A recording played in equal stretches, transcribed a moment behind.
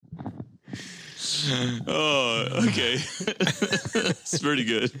Oh, okay. It's pretty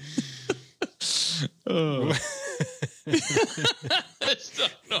good. Oh.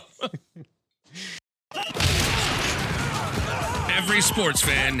 Every sports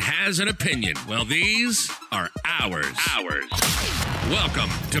fan has an opinion. Well, these are ours. Welcome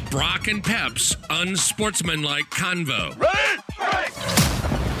to Brock and Pep's Unsportsmanlike Convo. Right.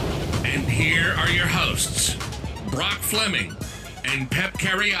 And here are your hosts, Brock Fleming and Pep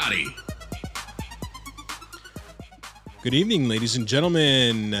Cariotti. Good evening, ladies and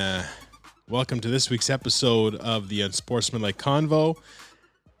gentlemen. Welcome to this week's episode of the Unsportsmanlike Convo.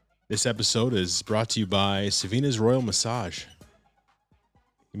 This episode is brought to you by Savina's Royal Massage.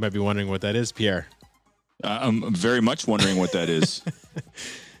 You might be wondering what that is, Pierre. I'm very much wondering what that is.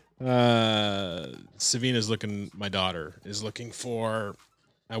 My daughter is looking for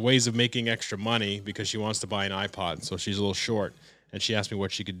ways of making extra money because she wants to buy an iPod. So she's a little short, and she asked me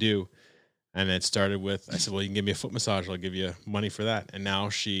what she could do. And it started with, I said, well, you can give me a foot massage. I'll give you money for that. And now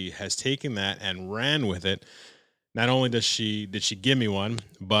she has taken that and ran with it. Not only did she give me one,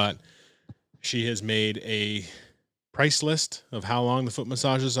 but she has made a price list of how long the foot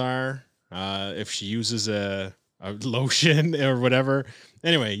massages are, if she uses a lotion or whatever.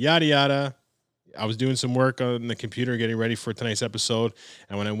 Anyway, yada, yada. I was doing some work on the computer getting ready for tonight's episode.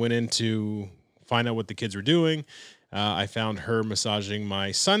 And when I went in to find out what the kids were doing, I found her massaging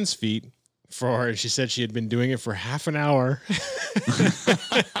my son's feet. She said she had been doing it for half an hour.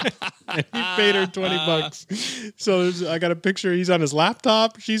 And he paid her $20. So I got a picture. He's on his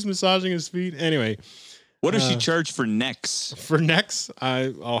laptop. She's massaging his feet. Anyway. What does she charge for necks? For necks,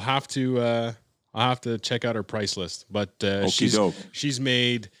 I'll have to check out her price list. But she's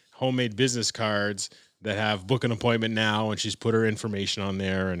made homemade business cards that have book an appointment now, and she's put her information on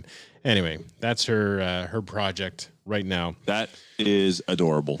there. And anyway, that's her project right now. That is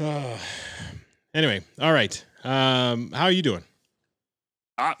adorable. Anyway, all right. How are you doing?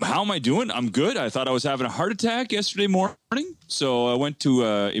 How am I doing? I'm good. I thought I was having a heart attack yesterday morning, so I went to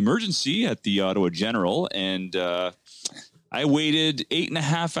emergency at the Ottawa General, and I waited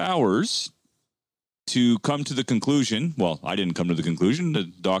 8.5 hours to come to the conclusion. Well, I didn't come to the conclusion. The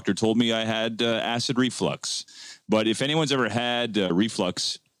doctor told me I had acid reflux. But if anyone's ever had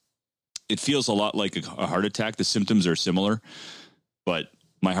reflux, it feels a lot like a heart attack. The symptoms are similar, but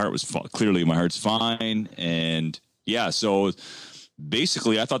my heart was clearly my heart's fine. And yeah, so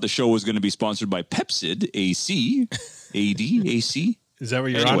basically I thought the show was going to be sponsored by Pepcid AC. Is that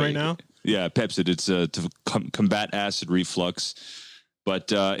what you're on right now? Yeah, Pepcid. It's to combat acid reflux.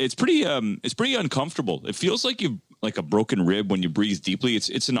 But it's pretty uncomfortable. It feels like like a broken rib when you breathe deeply.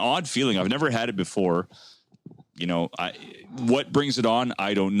 It's an odd feeling. I've never had it before. You know, what brings it on?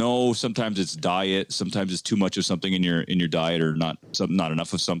 I don't know. Sometimes it's diet. Sometimes it's too much of something in your diet, or not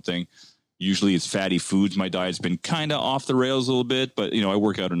enough of something. Usually it's fatty foods. My diet's been kind of off the rails a little bit, but I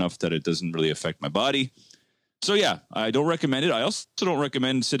work out enough that it doesn't really affect my body. So yeah, I don't recommend it. I also don't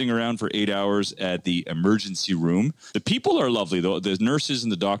recommend sitting around for 8 hours at the emergency room. The people are lovely, though. The nurses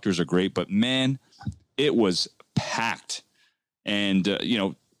and the doctors are great, but man, it was packed. And,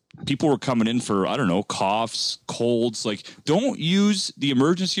 people were coming in for, I don't know, coughs, colds. Like, don't use the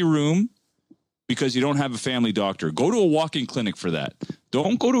emergency room because you don't have a family doctor. Go to a walk-in clinic for that.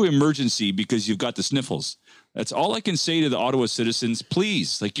 Don't go to emergency because you've got the sniffles. That's all I can say to the Ottawa citizens.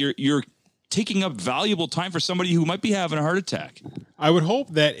 Please, like, you're taking up valuable time for somebody who might be having a heart attack. I would hope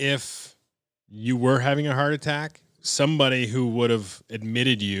that if you were having a heart attack, somebody who would have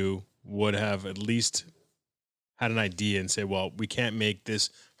admitted you would have at least had an idea and say, well, we can't make this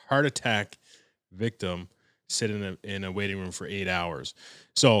heart attack victim sit in a waiting room for 8 hours.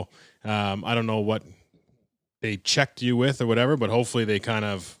 So I don't know what they checked you with or whatever, but hopefully they kind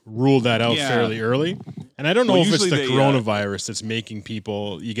of ruled that out fairly early. And I don't know if it's the coronavirus that's making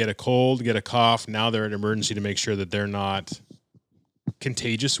people, you get a cold, get a cough. Now they're at emergency to make sure that they're not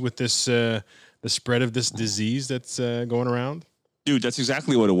contagious with this, the spread of this disease that's going around. Dude, that's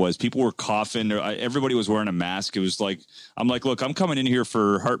exactly what it was. People were coughing. Everybody was wearing a mask. It was like, I'm like, look, I'm coming in here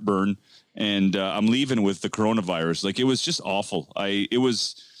for heartburn and I'm leaving with the coronavirus. Like, it was just awful. It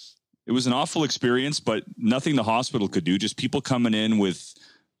was an awful experience, but nothing the hospital could do. Just people coming in with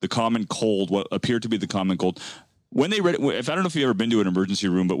the common cold, what appeared to be the common cold. When they I don't know if you've ever been to an emergency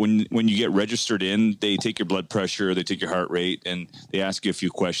room, but when you get registered in, they take your blood pressure, they take your heart rate, and they ask you a few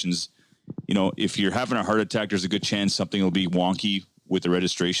questions. If you're having a heart attack, there's a good chance something will be wonky with the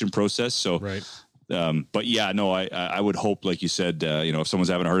registration process. So, right. But yeah, no, I would hope, like you said, if someone's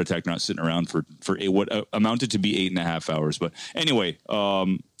having a heart attack, not sitting around for what amounted to be 8.5 hours. But anyway,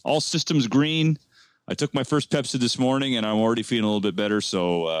 all systems green. I took my first Pepcid this morning and I'm already feeling a little bit better.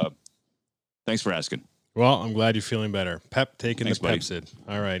 So, Thanks for asking. Well, I'm glad you're feeling better. Pep taking Thanks, the buddy. Pepsid.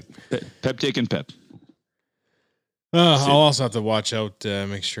 All right. Pep taking Pep. I'll also have to watch out,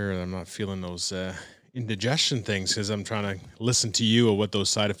 make sure that I'm not feeling those indigestion things, because I'm trying to listen to you of what those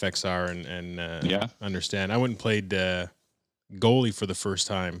side effects are and understand. I went and played goalie for the first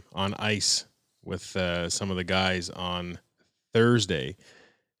time on ice with some of the guys on Thursday.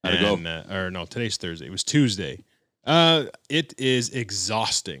 How'd it go? Or no, today's Thursday. It was Tuesday. It is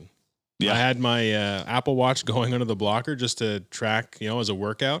exhausting. Yeah. I had my Apple Watch going under the blocker just to track, as a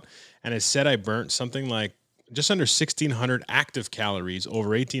workout, and it said I burnt something like just under 1,600 active calories, over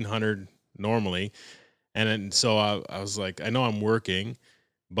 1,800 normally. And then, so I was like, I know I'm working,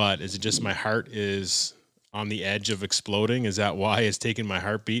 but is it just my heart is on the edge of exploding? Is that why it's taking my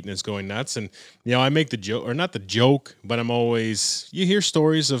heartbeat and it's going nuts? And, I make the joke, or not the joke, but I'm always, you hear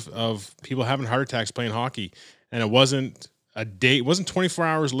stories of people having heart attacks playing hockey. And it wasn't a day, it wasn't 24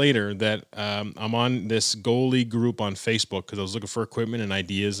 hours later that I'm on this goalie group on Facebook because I was looking for equipment and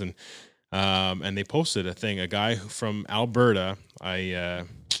ideas, and they posted a guy from Alberta. I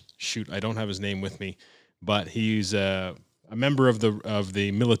don't have his name with me, but he's a member of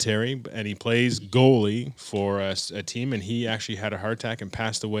the military, and he plays goalie for a team, and he actually had a heart attack and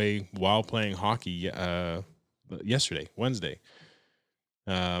passed away while playing hockey Wednesday.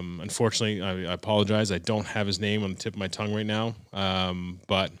 Unfortunately, I apologize. I don't have his name on the tip of my tongue right now.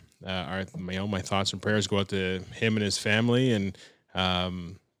 But my thoughts and prayers go out to him and his family. And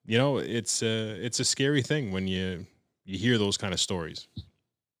it's a scary thing when you hear those kind of stories.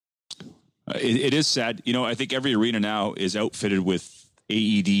 It is sad. I think every arena now is outfitted with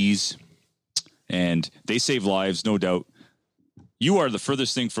AEDs, and they save lives, no doubt. You are the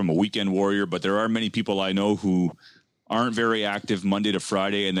furthest thing from a weekend warrior, but there are many people I know who aren't very active Monday to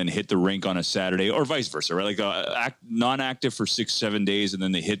Friday and then hit the rink on a Saturday, or vice versa, right? Like non-active for 6-7 days, and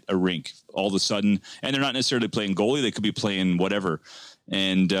then they hit a rink all of a sudden, and they're not necessarily playing goalie. They could be playing whatever.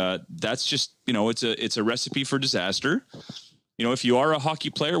 And that's just, it's a recipe for disaster. If you are a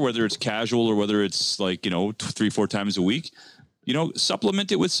hockey player, whether it's casual or whether it's like, 3-4 times a week,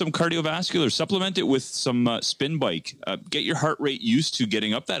 supplement it with some cardiovascular, supplement it with some spin bike, get your heart rate used to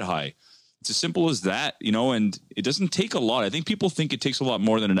getting up that high. It's as simple as that, and it doesn't take a lot. I think people think it takes a lot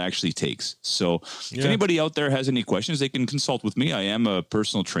more than it actually takes. So if anybody out there has any questions, they can consult with me. I am a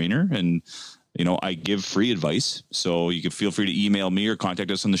personal trainer, and, I give free advice. So you can feel free to email me or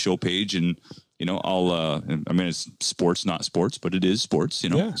contact us on the show page. And, it's sports, not sports, but it is sports,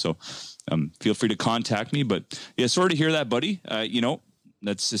 So feel free to contact me. But yeah, sorry to hear that, buddy.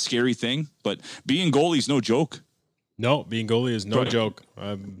 That's a scary thing. But being goalie is no joke. No, being goalie is no joke.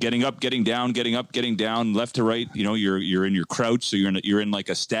 Getting up, getting down, getting up, getting down, left to right. You're in your crouch, so you're in like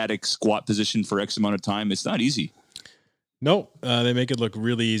a static squat position for X amount of time. It's not easy. No, they make it look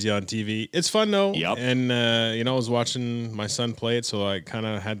really easy on TV. It's fun though. Yep. And I was watching my son play it, so I kind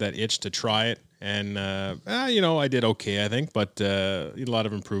of had that itch to try it. And I did okay, I think, but a lot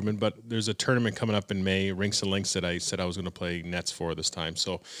of improvement. But there's a tournament coming up in May, Rinks and Links, that I said I was going to play nets for this time.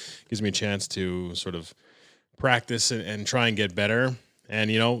 So it gives me a chance to sort of practice and try and get better.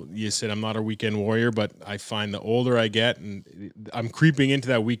 And, you said I'm not a weekend warrior, but I find the older I get, and I'm creeping into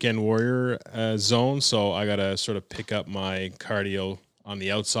that weekend warrior zone. So I got to sort of pick up my cardio on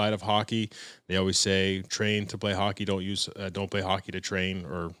the outside of hockey. They always say train to play hockey. Don't play hockey to train,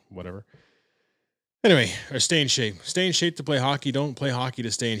 or whatever. Anyway, or stay in shape. Stay in shape to play hockey. Don't play hockey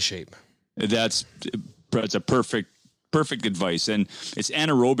to stay in shape. That's a perfect advice. And it's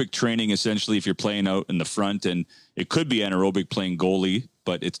anaerobic training, essentially, if you're playing out in the front, and it could be anaerobic playing goalie,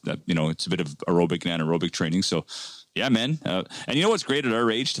 but it's a bit of aerobic and anaerobic training. So yeah, man. And what's great at our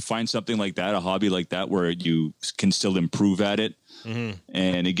age, to find something like that, a hobby like that, where you can still improve at it. Mm-hmm.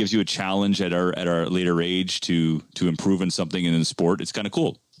 And it gives you a challenge at our later age to improve in something in the sport. It's kind of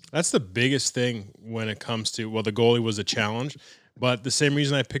cool. That's the biggest thing when it comes to, the goalie was a challenge, but the same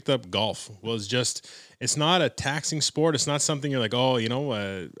reason I picked up golf was just, it's not a taxing sport. It's not something you're like, I'm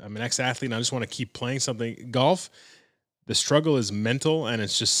an ex-athlete and I just want to keep playing something. Golf, the struggle is mental, and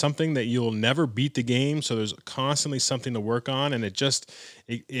it's just something that you'll never beat the game. So there's constantly something to work on. And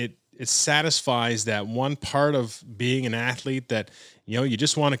it satisfies that one part of being an athlete that, you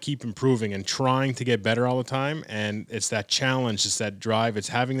just want to keep improving and trying to get better all the time. And it's that challenge, it's that drive, it's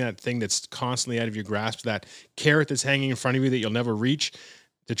having that thing that's constantly out of your grasp, that carrot that's hanging in front of you that you'll never reach,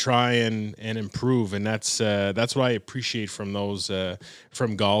 to try and improve. And that's what I appreciate from those,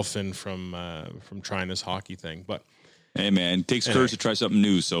 from golf and from trying this hockey thing. But hey man, it takes courage to try something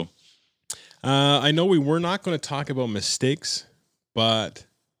new. So I know we were not going to talk about mistakes, but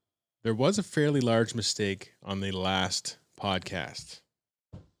there was a fairly large mistake on the last podcast.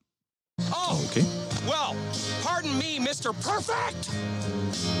 Oh, Mr. Perfect!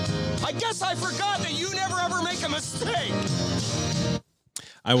 I guess I forgot that you never ever make a mistake.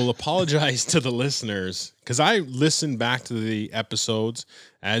 I will apologize to the listeners because I listened back to the episodes,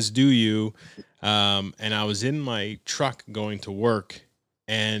 as do you, and I was in my truck going to work,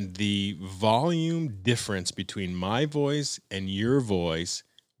 and the volume difference between my voice and your voice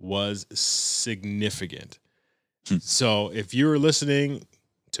was significant. So if you were listening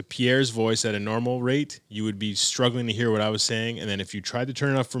to Pierre's voice at a normal rate, you would be struggling to hear what I was saying, and then if you tried to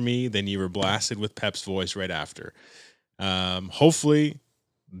turn it up for me, then you were blasted with Pep's voice right after. Hopefully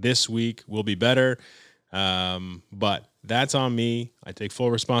this week will be better, but that's on me. I take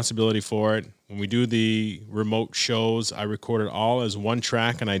full responsibility for it. When we do the remote shows, I record it all as one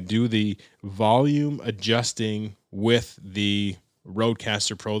track, and I do the volume adjusting with the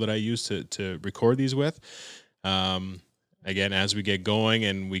Rodecaster Pro that I use to record these with. Again, as we get going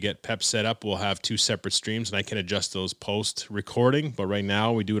and we get Pep set up, we'll have two separate streams, and I can adjust those post-recording. But right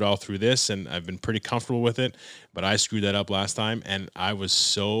now, we do it all through this, and I've been pretty comfortable with it. But I screwed that up last time, and I was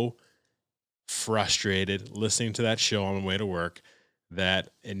so frustrated listening to that show on the way to work that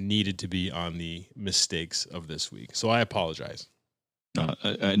it needed to be on the mistakes of this week. So I apologize.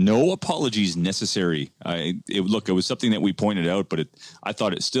 No apologies necessary. It was something that we pointed out, but I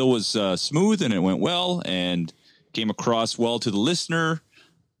thought it still was smooth, and it went well, and came across well to the listener.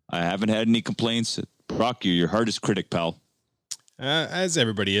 I haven't had any complaints. Brock, you're your hardest critic, pal. As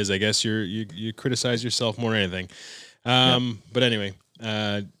everybody is, I guess. You criticize yourself more than anything. But anyway,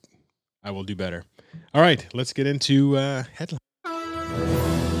 I will do better. All right, let's get into headlines.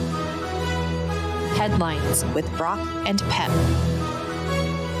 Headlines with Brock and Pep.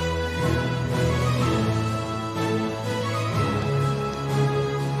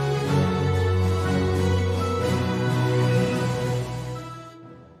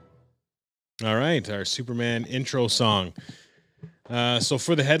 All right, our Superman intro song. So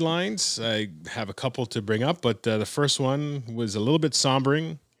for the headlines, I have a couple to bring up, but the first one was a little bit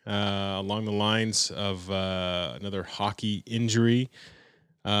sombering along the lines of another hockey injury.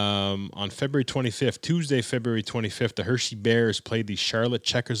 On February 25th, Tuesday, February 25th, the Hershey Bears played the Charlotte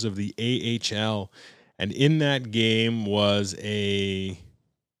Checkers of the AHL, and in that game was a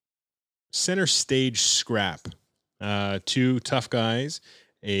center stage scrap. Two tough guys,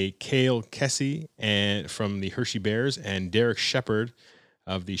 a Cale Kessie from the Hershey Bears and Derek Shepard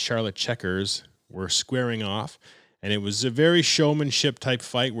of the Charlotte Checkers were squaring off. And it was a very showmanship type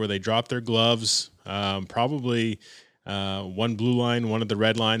fight where they dropped their gloves, probably one blue line, one at the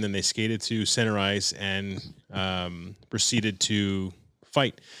red line. Then they skated to center ice and proceeded to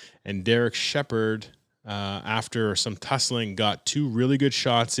fight. And Derek Shepard, after some tussling, got two really good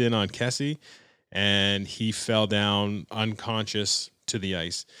shots in on Kessie, and he fell down unconscious to the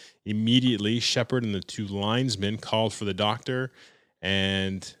ice. Immediately, Shepard and the two linesmen called for the doctor,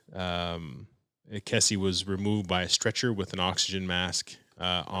 and Kessie was removed by a stretcher with an oxygen mask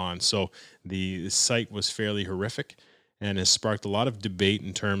on. So the sight was fairly horrific and has sparked a lot of debate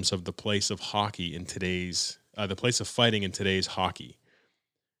in terms of the place of hockey in today's, the place of fighting in today's hockey.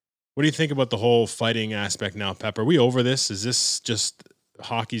 What do you think about the whole fighting aspect now, Pep? Are we over this? Is this just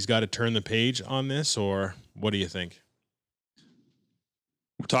hockey's got to turn the page on this, or what do you think?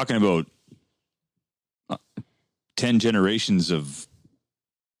 We're talking about 10 generations of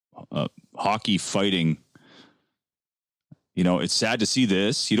hockey fighting. You know, it's sad to see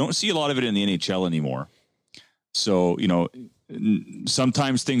this. You don't see a lot of it in the NHL anymore. So, you know,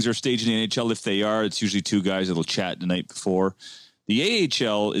 sometimes things are staged in the NHL. If they are, it's usually two guys that'll chat the night before. The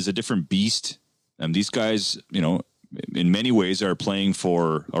AHL is a different beast. These guys, you know, in many ways are playing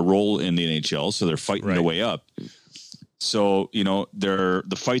for a role in the NHL. So they're fighting their way up. So, you know, the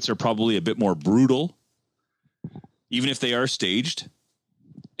fights are probably a bit more brutal, even if they are staged.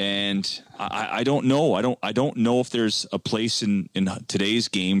 And I don't know. I don't know if there's a place in today's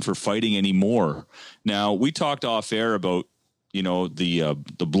game for fighting anymore. Now, we talked off air about, you know, the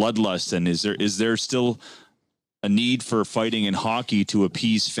bloodlust, and is there still a need for fighting in hockey to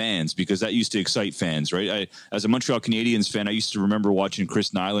appease fans, because that used to excite fans, right? As a Montreal Canadiens fan, I used to remember watching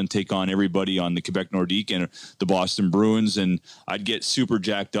Chris Nyland take on everybody on the Quebec Nordique and the Boston Bruins, and I'd get super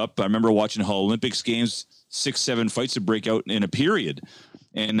jacked up. I remember watching Hull Olympics games, 6-7 fights would break out in a period,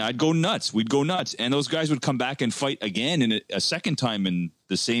 and I'd go nuts. We'd go nuts, and those guys would come back and fight again in a second time in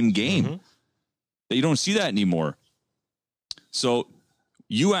the same game. Mm-hmm. You don't see that anymore. So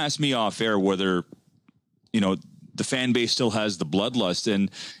you asked me off air whether, you know, the fan base still has the bloodlust,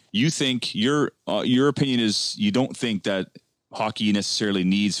 and you think your opinion is you don't think that hockey necessarily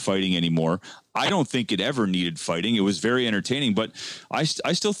needs fighting anymore. I don't think it ever needed fighting. It was very entertaining, but I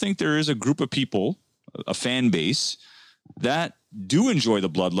still think there is a group of people, a fan base that do enjoy the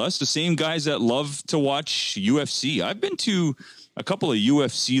bloodlust, the same guys that love to watch UFC. I've been to a couple of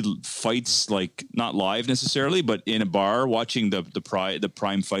UFC fights, like not live necessarily, but in a bar watching the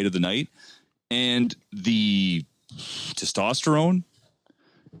prime fight of the night, and the testosterone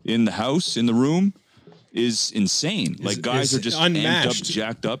in the house, in the room, is insane. Like guys are just amped up,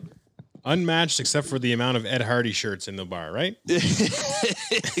 jacked up. Unmatched except for the amount of Ed Hardy shirts in the bar, right?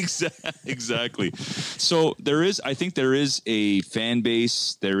 Exactly. So I think there is a fan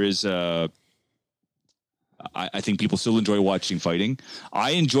base. There is I think people still enjoy watching fighting.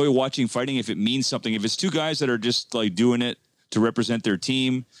 I enjoy watching fighting if it means something. If it's two guys that are just like doing it to represent their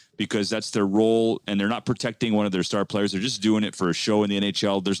team because that's their role and they're not protecting one of their star players, they're just doing it for a show in the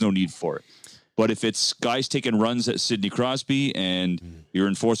NHL, there's no need for it. But if it's guys taking runs at Sidney Crosby and your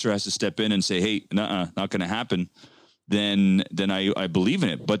enforcer has to step in and say, hey, not going to happen, then I believe in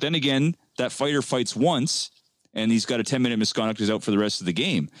it. But then again, that fighter fights once and he's got a 10-minute misconduct, he's out for the rest of the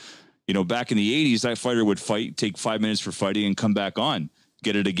game. You know, back in the 80s, that fighter would fight, take 5 minutes for fighting and come back on.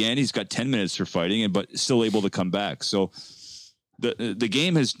 Get it again, he's got 10 minutes for fighting, but still able to come back. So the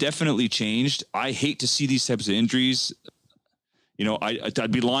game has definitely changed. I hate to see these types of injuries. You know,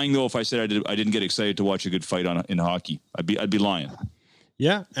 I'd be lying though if I said I didn't get excited to watch a good fight in hockey. I'd be lying.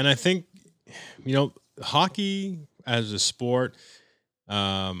 Yeah, and I think, you know, hockey as a sport,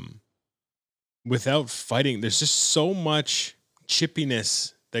 without fighting, there's just so much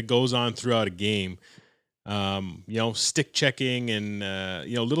chippiness that goes on throughout a game. You know, stick checking and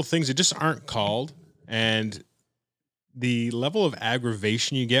you know, little things that just aren't called, and the level of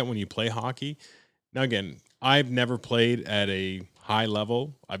aggravation you get when you play hockey. Now, again, I've never played at a high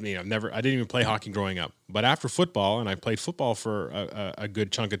level. I mean, I didn't even play hockey growing up, but after football, and I played football for a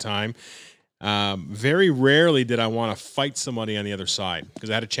good chunk of time, very rarely did I want to fight somebody on the other side because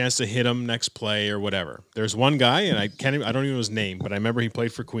I had a chance to hit him next play or whatever. There's one guy, and I don't even know his name, but I remember he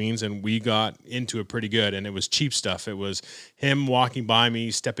played for Queens and we got into it pretty good, and it was cheap stuff. It was him walking by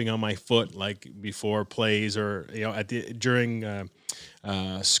me, stepping on my foot like before plays, or, you know, during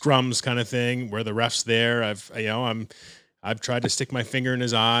scrums kind of thing where the ref's there. I've tried to stick my finger in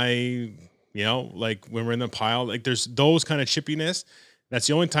his eye, you know, like when we're in the pile, like there's those kind of chippiness. That's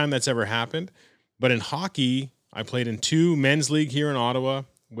the only time that's ever happened. But in hockey, I played in 2 men's league here in Ottawa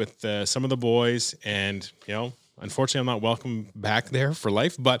with some of the boys, and, you know, unfortunately I'm not welcome back there for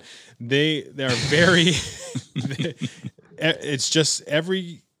life, but they're very, it's just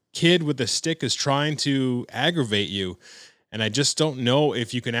every kid with a stick is trying to aggravate you. And I just don't know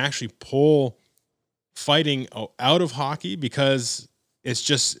if you can actually pull fighting out of hockey, because it's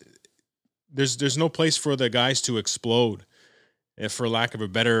just, there's no place for the guys to explode, for lack of a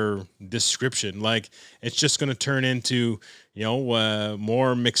better description. Like, it's just going to turn into, you know,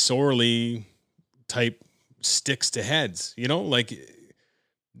 more McSorley type sticks to heads, you know, like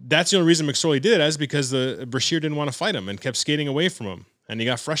that's the only reason McSorley did it, is because the Brashear didn't want to fight him and kept skating away from him, and he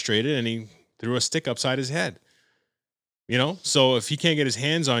got frustrated and he threw a stick upside his head. You know, so if he can't get his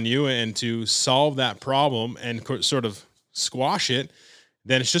hands on you and to solve that problem and sort of squash it,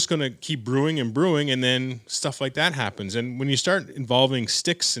 then it's just going to keep brewing and brewing, and then stuff like that happens. And when you start involving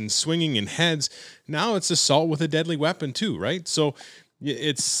sticks and swinging and heads, now it's assault with a deadly weapon too, right? So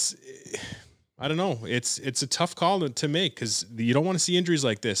it's, I don't know, it's a tough call to make, because you don't want to see injuries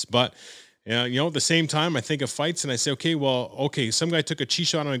like this. But you know, at the same time, I think of fights and I say, okay, some guy took a cheap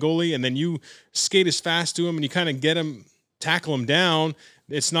shot on a goalie, and then you skate as fast to him and you kind of get him, tackle him down.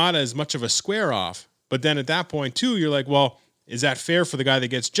 It's not as much of a square off. But then at that point too, you're like, well, is that fair for the guy that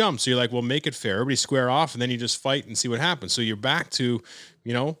gets jumped? So you're like, well, make it fair. Everybody square off, and then you just fight and see what happens. So you're back to,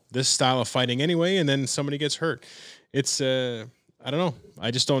 you know, this style of fighting anyway, and then somebody gets hurt. It's, I don't know.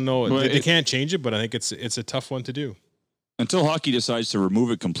 I just don't know. Well, they can't change it, but I think it's a tough one to do. Until hockey decides to remove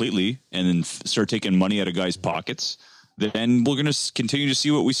it completely and then start taking money out of guys' pockets, then we're going to continue to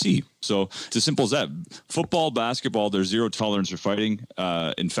see what we see. So it's as simple as that. Football, basketball, there's zero tolerance for fighting.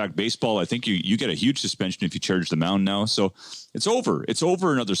 In fact, baseball, I think you get a huge suspension if you charge the mound now. So it's over. It's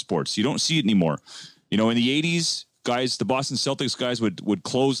over in other sports. You don't see it anymore. You know, in the 80s, guys, the Boston Celtics guys would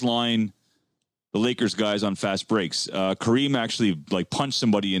clothesline the Lakers guys on fast breaks. Kareem actually like punched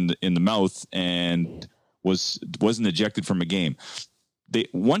somebody in the mouth and wasn't ejected from a game.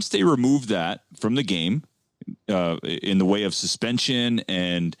 Once they removed that from the game, in the way of suspension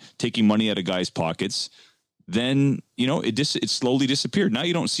and taking money out of guys' pockets, then, you know, it slowly disappeared. Now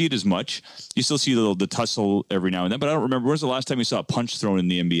you don't see it as much. You still see the tussle every now and then, but I don't remember, when's the last time you saw a punch thrown in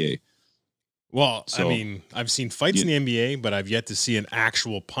the NBA? Well, so, I mean, I've seen fights in the NBA, but I've yet to see an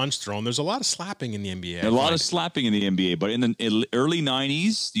actual punch thrown. There's a lot of slapping in the NBA. A lot of slapping in the NBA, but in the early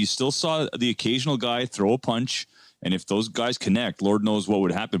 90s, you still saw the occasional guy throw a punch And if those guys connect, Lord knows what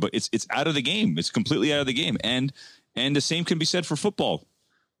would happen. But it's out of the game. It's completely out of the game. And the same can be said for football.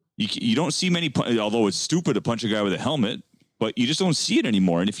 You don't see many, although it's stupid to punch a guy with a helmet, but you just don't see it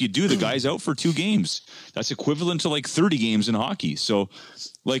anymore. And if you do, the guy's out for 2 games. That's equivalent to like 30 games in hockey. So,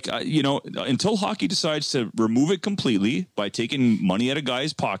 like, until hockey decides to remove it completely by taking money out of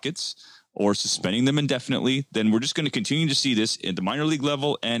guys' pockets or suspending them indefinitely, then we're just going to continue to see this at the minor league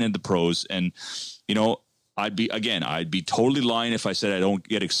level and in the pros. And, I'd be totally lying if I said I don't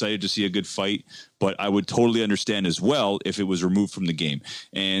get excited to see a good fight, but I would totally understand as well if it was removed from the game.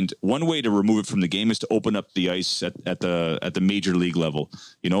 And one way to remove it from the game is to open up the ice at the major league level.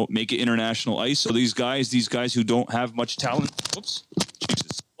 Make it international ice. So these guys who don't have much talent. Whoops.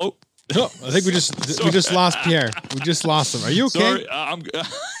 Jesus. Oh, I think we just lost Pierre. We just lost him. Are you okay? Sorry,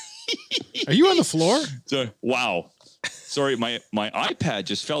 Are you on the floor? Sorry. Wow. Sorry, my iPad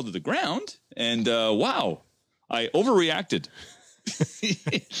just fell to the ground, and wow, I overreacted.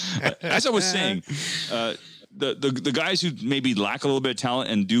 As I was saying, the guys who maybe lack a little bit of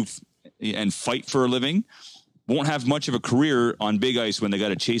talent and fight for a living won't have much of a career on big ice when they got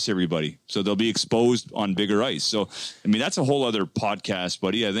to chase everybody. So they'll be exposed on bigger ice. So, I mean, that's a whole other podcast,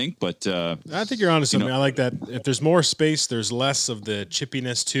 buddy, I think. But I think you're onto something. I like that. If there's more space, there's less of the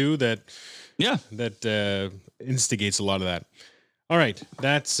chippiness too. That instigates a lot of that. All right,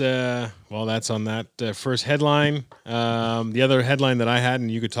 that's on that first headline. The other headline that I had, and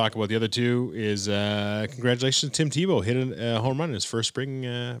you could talk about the other two, is congratulations, Tim Tebow hit a home run in his first spring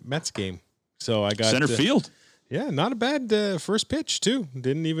Mets game. So I got center field. Yeah, not a bad first pitch too.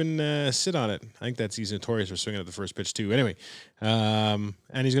 Didn't even sit on it. I think he's notorious for swinging at the first pitch too. Anyway, and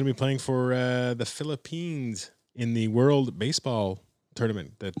he's going to be playing for the Philippines in the World Baseball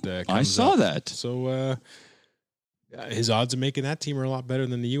tournament that comes I saw up. that. So his odds of making that team are a lot better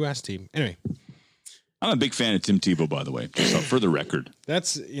than the U.S. team. Anyway, I'm a big fan of Tim Tebow, by the way, just for the record.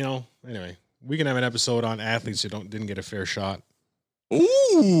 That's anyway, we can have an episode on athletes who didn't get a fair shot.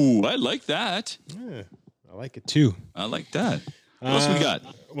 Ooh, I like that. Yeah, I like it too. I like that. What else we got?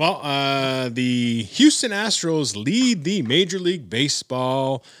 Well, the Houston Astros lead the Major League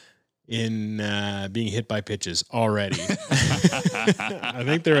Baseball in being hit by pitches already. I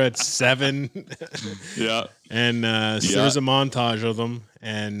think they're at 7. Yeah. And there's a montage of them.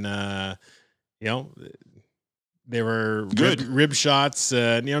 And, they were good rib shots,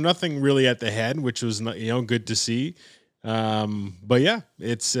 nothing really at the head, which was, good to see. But yeah,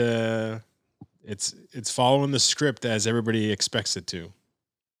 it's following the script as everybody expects it to.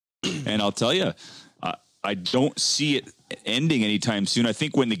 And I'll tell you, I don't see it ending anytime soon. I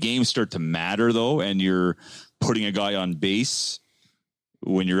think when the games start to matter, though, and you're putting a guy on base,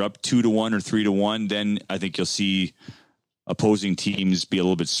 when you're up 2-1 or 3-1, then I think you'll see opposing teams be a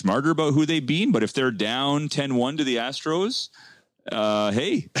little bit smarter about who they beat. But if they're down 10-1 to the Astros,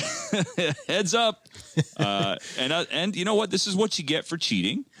 hey, heads up. And you know what? This is what you get for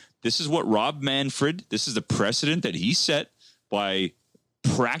cheating. This is what Rob Manfred, this is the precedent that he set by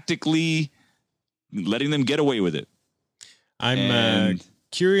practically letting them get away with it. I'm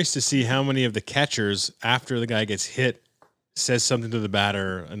curious to see how many of the catchers, after the guy gets hit, says something to the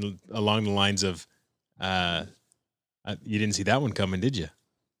batter and along the lines of, you didn't see that one coming, did you?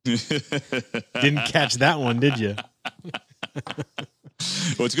 Didn't catch that one, did you?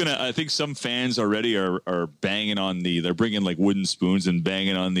 Well, I think some fans already are banging on they're bringing like wooden spoons and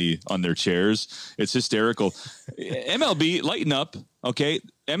banging on their chairs. It's hysterical. MLB, lighten up. Okay.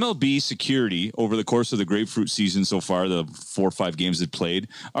 MLB security over the course of the grapefruit season so far, the 4 or 5 games they've played,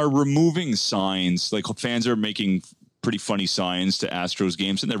 are removing signs. Like fans are making pretty funny signs to Astros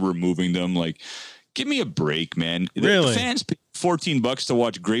games and they're removing them. Like, give me a break, man. Really? The fans pay $14 to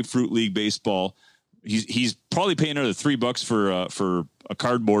watch Grapefruit League baseball. He's probably paying another $3 for a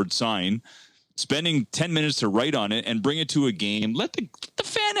cardboard sign, spending 10 minutes to write on it and bring it to a game. Let the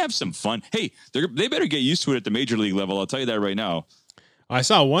fan have some fun. Hey, they better get used to it at the major league level. I'll tell you that right now. I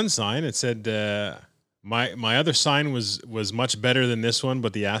saw one sign. It said, my other sign was much better than this one,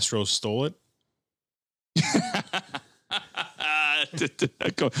 but the Astros stole it.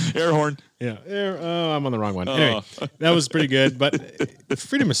 Air horn. Yeah. I'm on the wrong one. Anyway, that was pretty good. But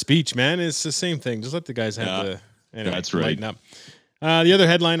freedom of speech, man, it's the same thing. Just let the guys have anyway, that's right. Lighten up. The other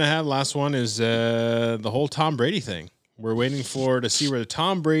headline I have, last one, is the whole Tom Brady thing. We're waiting to see where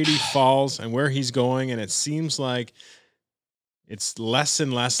Tom Brady falls and where he's going, and it seems like it's less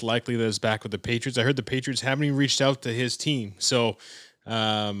and less likely that he's back with the Patriots. I heard the Patriots haven't even reached out to his team. So,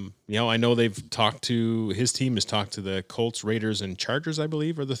 I know his team has talked to the Colts, Raiders, and Chargers, I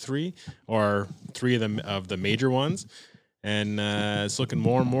believe, are the three of the major ones. And it's looking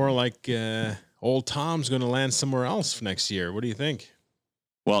more and more like old Tom's going to land somewhere else next year. What do you think?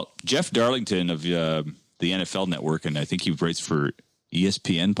 Well, Jeff Darlington of the NFL Network, and I think he writes for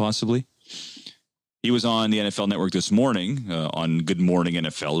ESPN possibly. He was on the NFL Network this morning on Good Morning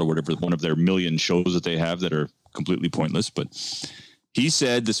NFL or whatever, one of their million shows that they have that are completely pointless. But he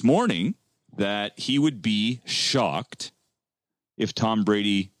said this morning that he would be shocked if Tom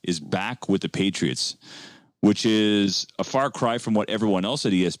Brady is back with the Patriots, which is a far cry from what everyone else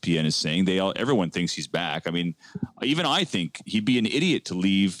at ESPN is saying. Everyone thinks he's back. I mean, even I think he'd be an idiot to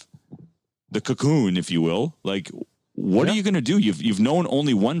leave the cocoon, if you will. Like, what are you going to do? You've known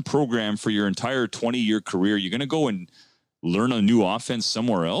only one program for your entire 20-year career. You're going to go and learn a new offense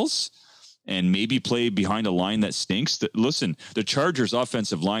somewhere else and maybe play behind a line that stinks. Listen, the Chargers'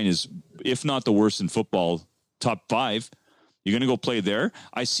 offensive line is, if not the worst in football, top 5. You're going to go play there.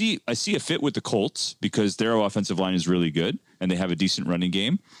 I see a fit with the Colts because their offensive line is really good and they have a decent running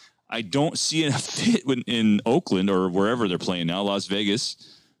game. I don't see a fit in Oakland or wherever they're playing now, Las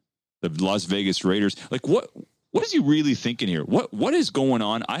Vegas, the Las Vegas Raiders. Like, what is he really thinking here? What is going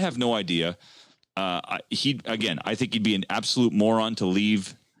on? I have no idea. I think he'd be an absolute moron to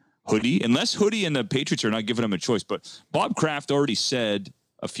leave Hoodie, unless Hoodie and the Patriots are not giving him a choice. But Bob Kraft already said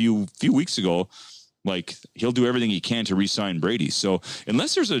a few weeks ago, like, he'll do everything he can to re-sign Brady. So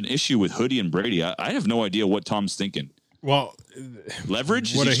unless there's an issue with Hoodie and Brady, I have no idea what Tom's thinking. Well,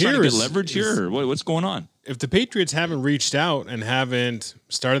 leverage? Is he trying to get leverage here? Or what's going on? If the Patriots haven't reached out and haven't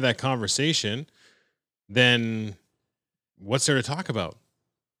started that conversation, then what's there to talk about?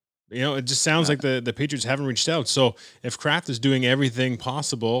 You know, it just sounds like the Patriots haven't reached out. So if Kraft is doing everything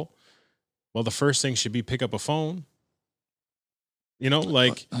possible, well, the first thing should be pick up a phone. You know,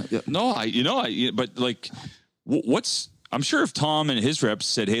 like I'm sure if Tom and his reps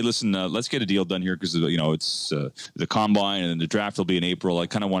said, "Hey, listen, let's get a deal done here because it's the combine and then the draft will be in April. I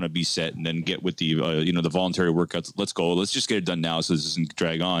kind of want to be set and then get with the the voluntary workouts. Let's go. Let's just get it done now so this doesn't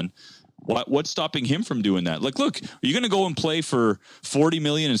drag on." What's stopping him from doing that? Like, look, are you going to go and play for $40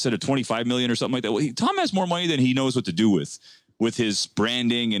 million instead of $25 million or something like that? Well, Tom has more money than he knows what to do with his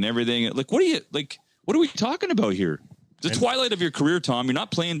branding and everything. Like, what are we talking about here? The twilight of your career, Tom. You're not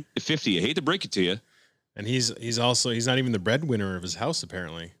playing at 50. I hate to break it to you. And he's not even the breadwinner of his house,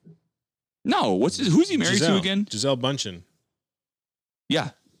 apparently. No, who's he married to again? Gisele Bundchen. Yeah.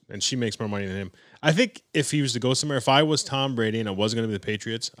 And she makes more money than him. I think if he was to go somewhere, if I was Tom Brady and I was going to be the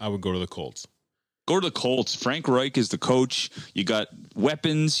Patriots, I would go to the Colts. Go to the Colts. Frank Reich is the coach. You got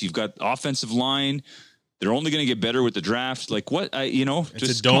weapons. You've got offensive line. They're only going to get better with the draft. Like, what? It's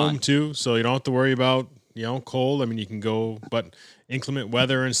just a dome too, so you don't have to worry about cold. I mean, you can go, but inclement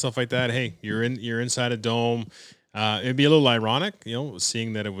weather and stuff like that. Hey, you're inside a dome. It'd be a little ironic,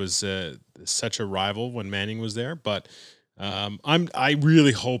 seeing that it was such a rival when Manning was there. But I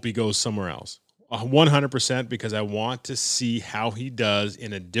really hope he goes somewhere else, 100%, because I want to see how he does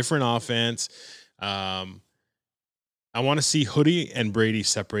in a different offense. I want to see Hoodie and Brady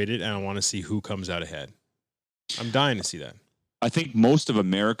separated, and I want to see who comes out ahead. I'm dying to see that. I think most of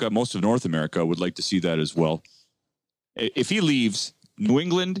North America would like to see that as well. If he leaves New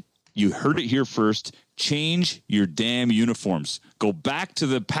England, you heard it here first. Change your damn uniforms. Go back to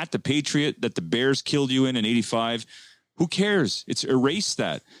the Pat the Patriot that the Bears killed you in '85. Who cares? Erase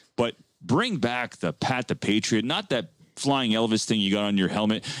that. But bring back the Pat the Patriot, not that flying Elvis thing you got on your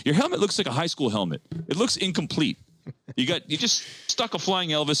helmet. Your helmet looks like a high school helmet. It looks incomplete. You just stuck a flying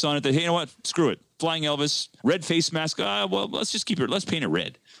Elvis on it that, hey, you know what? Screw it. Flying Elvis, red face mask. Well, let's just let's paint it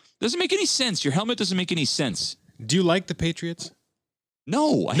red. Doesn't make any sense. Your helmet doesn't make any sense. Do you like the Patriots?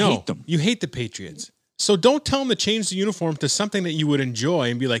 No, I hate them. You hate the Patriots. So don't tell them to change the uniform to something that you would enjoy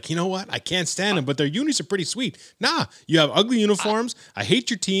and be like, you know what? I can't stand them, but their unis are pretty sweet. Nah, you have ugly uniforms. I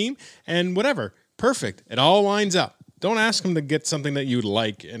hate your team and whatever. Perfect. It all lines up. Don't ask them to get something that you'd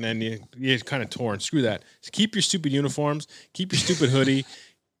like and then you're kind of torn. Screw that. Just keep your stupid uniforms. Keep your stupid hoodie.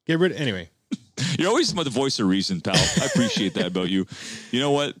 Get rid of anyway. You're always the voice of reason, pal. I appreciate that about you. You know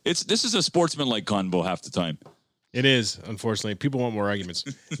what? This is a sportsman-like convo half the time. It is, unfortunately. People want more arguments.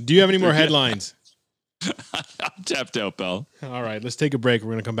 Do you have any more headlines? I'm tapped out, pal. All right, let's take a break.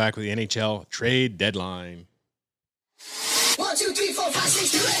 We're going to come back with the NHL trade deadline. 1, 2, 3, 4, 5,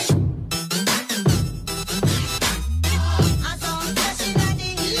 6, 2, 8.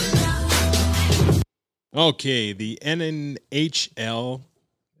 Okay, the NHL,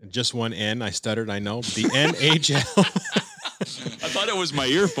 just one N. I stuttered, I know. The NHL. I thought it was my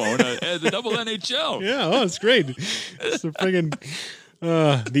earphone. The double NHL. Yeah, it's great. It's a friggin'.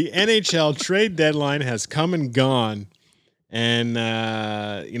 The NHL trade deadline has come and gone. And,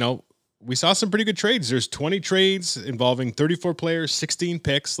 we saw some pretty good trades. There's 20 trades involving 34 players, 16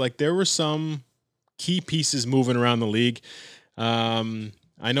 picks. Like, there were some key pieces moving around the league.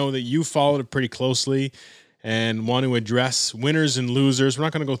 I know that you followed it pretty closely and want to address winners and losers. We're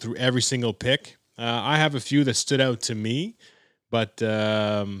not going to go through every single pick. I have a few that stood out to me, but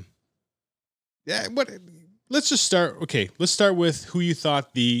let's just start. Okay, let's start with who you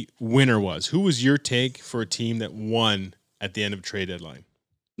thought the winner was. Who was your take for a team that won at the end of trade deadline?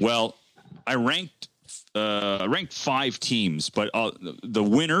 Well, I ranked 5 teams, but the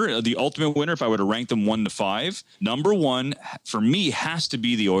winner, the ultimate winner, if I were to rank them 1 to 5, number 1 for me has to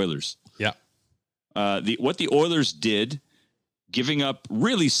be the Oilers. Yeah. What the Oilers did, giving up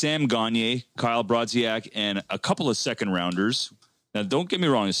really Sam Gagner, Kyle Brodziak, and a couple of second rounders. Now, don't get me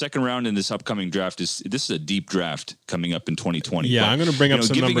wrong. The second round in this upcoming draft this is a deep draft coming up in 2020. Yeah, but, I'm going to bring up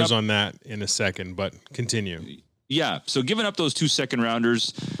some numbers on that in a second, but continue. Yeah, so giving up those 2 second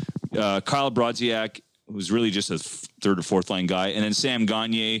rounders, Kyle Brodziak, who's really just a third or fourth line guy, and then Sam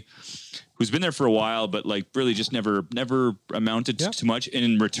Gagner, who's been there for a while, but like really just never amounted to much. And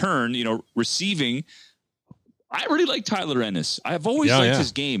in return, receiving, I really like Tyler Ennis. I've always liked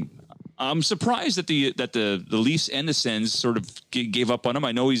his game. I'm surprised that the Leafs and the Sens sort of gave up on him.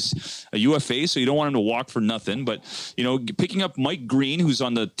 I know he's a UFA, so you don't want him to walk for nothing. But picking up Mike Green, who's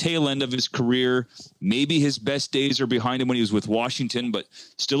on the tail end of his career, maybe his best days are behind him when he was with Washington, but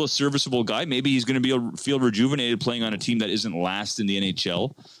still a serviceable guy. Maybe he's going to feel rejuvenated playing on a team that isn't last in the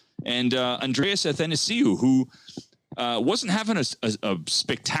NHL. And Andreas Athanasiou, who wasn't having a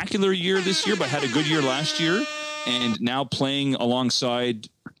spectacular year this year, but had a good year last year, and now playing alongside.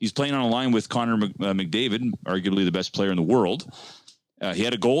 He's playing on a line with Connor McDavid, arguably the best player in the world. He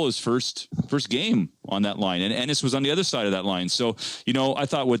had a goal his first game on that line, and Ennis was on the other side of that line. So, I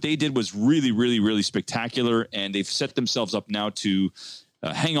thought what they did was really, really, really spectacular, and they've set themselves up now to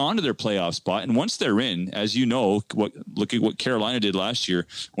hang on to their playoff spot. And once they're in, as you know, look at what Carolina did last year.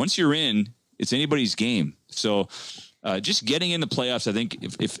 Once you're in, it's anybody's game. So just getting in the playoffs, I think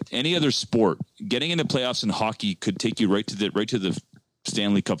if any other sport, getting into playoffs in hockey could take you right to the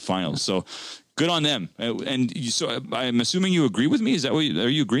Stanley Cup Finals. So good on them. And so I'm assuming you agree with me. Are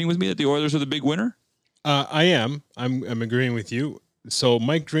you agreeing with me that the Oilers are the big winner? I am. I'm agreeing with you. So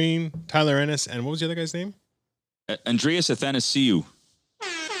Mike Green, Tyler Ennis, and what was the other guy's name? Andreas Athanasiou.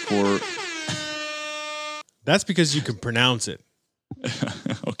 That's because you can pronounce it.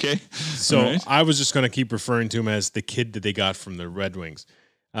 Okay. So right. I was just going to keep referring to him as the kid that they got from the Red Wings.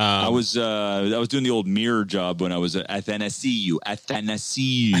 I was doing the old mirror job when I was at Athanasiou.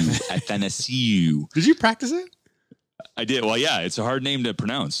 Did you practice it? I did. Well, yeah, it's a hard name to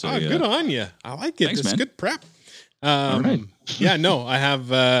pronounce. So, good on you. I like it. Thanks, It's man. good prep. All right. Yeah, no, I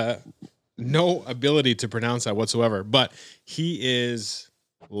have no ability to pronounce that whatsoever, but he is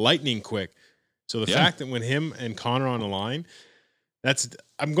lightning quick. So the fact that when him and Connor on the line,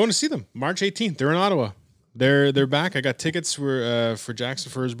 I'm going to see them March 18th. They're in Ottawa. They're back. I got tickets for Jackson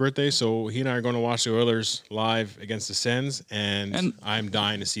for his birthday, so he and I are going to watch the Oilers live against the Sens, and I'm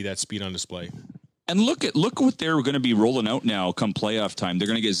dying to see that speed on display. And look what they're going to be rolling out now come playoff time. They're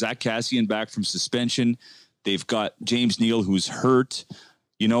going to get Zach Kassian back from suspension. They've got James Neal, who's hurt.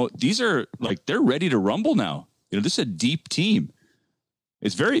 These are they're ready to rumble now. This is a deep team.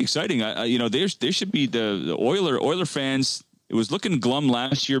 It's very exciting. There should be the Oiler fans. It was looking glum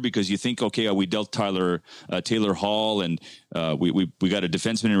last year because you think, okay, we dealt Taylor Hall, and we got a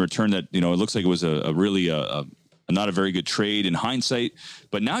defenseman in return that it looks like it was a really not a very good trade in hindsight.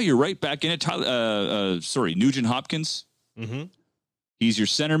 But now you're right back in it. Nugent Hopkins. Mm-hmm. He's your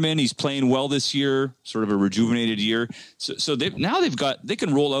centerman. He's playing well this year, sort of a rejuvenated year. So they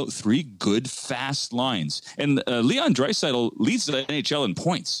can roll out 3 good fast lines, and Leon Draisaitl leads the NHL in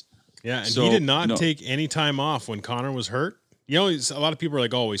points. Yeah, and he did not take any time off when Connor was hurt. A lot of people are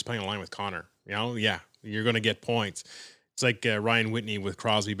like, oh, he's playing a line with Connor. Yeah, you're going to get points. It's like Ryan Whitney with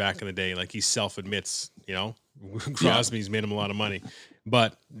Crosby back in the day. Like he self-admits, Crosby's made him a lot of money.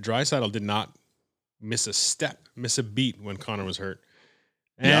 But Draisaitl did not miss a beat when Connor was hurt.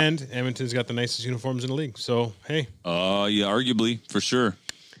 And Edmonton's got the nicest uniforms in the league. So, hey. Yeah, arguably, for sure.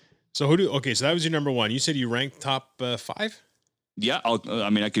 So so that was your number 1. You said you ranked top 5? Yeah,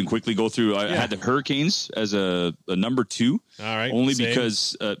 I can quickly go through. I had the Hurricanes as a number 2. All right, only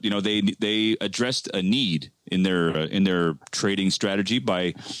because they addressed a need in their trading strategy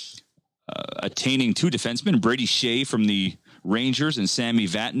by attaining 2 defensemen, Brady Shea from the Rangers and Sammy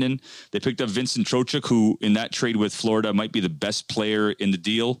Vatanen. They picked up Vincent Trocheck, who in that trade with Florida might be the best player in the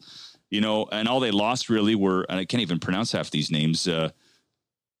deal. And all they lost really were, and I can't even pronounce half these names.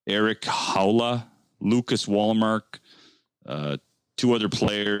 Eric Haula, Lucas Wallmark. 2 other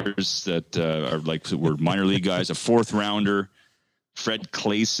players that were minor league guys, a 4th rounder. Fred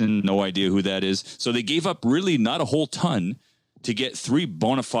Clayson, no idea who that is. So they gave up really not a whole ton to get 3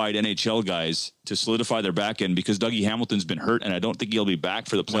 bona fide NHL guys to solidify their back end because Dougie Hamilton's been hurt, and I don't think he'll be back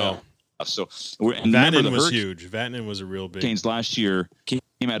for the playoffs. No. So Vatanen was huge. Vatanen was a real big. Hurricanes last year came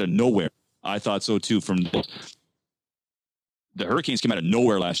out of nowhere. I thought so too. From the Hurricanes came out of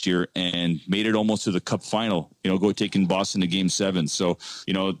nowhere last year and made it almost to the Cup final. Go taking Boston to Game 7. So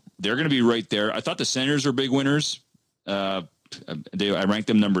they're going to be right there. I thought the Senators were big winners. I ranked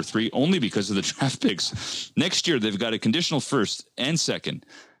them number 3 only because of the draft picks. Next year, they've got a conditional first and second.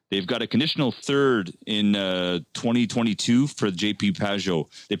 They've got a conditional third in 2022 for JP Pajot.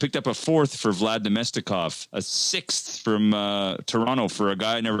 They picked up a 4th for Vlad Nemestikov, a 6th from Toronto for a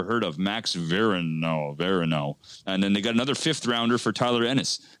guy I never heard of, Max Verino. And then they got another 5th rounder for Tyler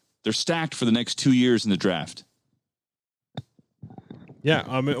Ennis. They're stacked for the next 2 years in the draft.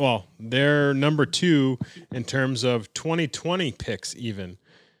 Yeah, well, they're number 2 in terms of 2020 picks even.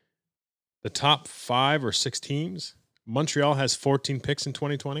 The top 5 or 6 teams, Montreal has 14 picks in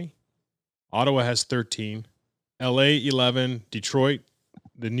 2020. Ottawa has 13. LA, 11. Detroit,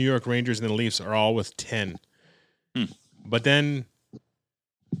 the New York Rangers, and the Leafs are all with 10. But then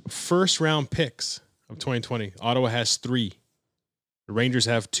first round picks of 2020, Ottawa has 3. The Rangers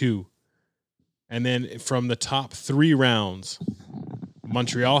have 2. And then from the top 3 rounds,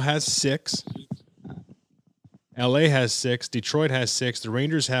 Montreal has 6. LA has 6. Detroit has 6. The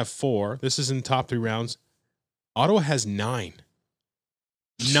Rangers have 4. This is in the top 3 rounds. Ottawa has 9.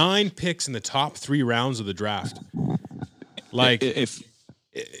 9 picks in the top 3 rounds of the draft. Like, if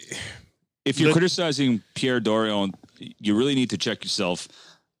you're criticizing Pierre Dorion, you really need to check yourself.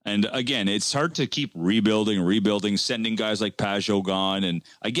 And again, it's hard to keep rebuilding, sending guys like Pajot gone, and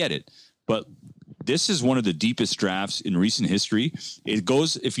I get it, but this is one of the deepest drafts in recent history. It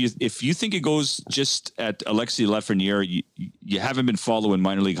goes, if you think it goes just at Alexis Lafreniere, you haven't been following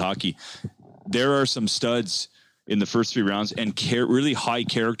minor league hockey. There are some studs in the first 3 rounds and really high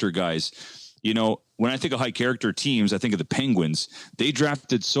character guys. When I think of high character teams, I think of the Penguins. They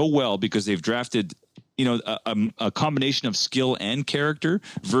drafted so well because they've drafted, a combination of skill and character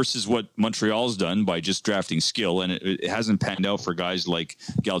versus what Montreal's done by just drafting skill. And it hasn't panned out for guys like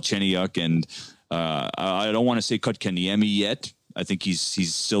Galchenyuk and I don't want to say Kotkaniemi yet. I think he's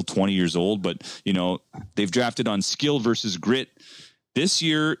still 20 years old, but they've drafted on skill versus grit. This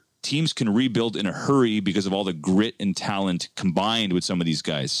year, teams can rebuild in a hurry because of all the grit and talent combined with some of these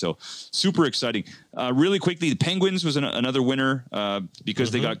guys. So super exciting. Really quickly, the Penguins was another winner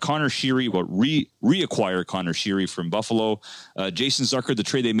because they got Connor Sheary, reacquire Connor Sheary from Buffalo. Jason Zucker, the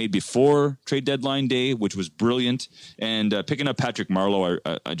trade they made before trade deadline day, which was brilliant. And picking up Patrick Marleau,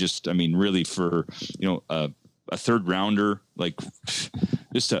 really for, a third rounder, like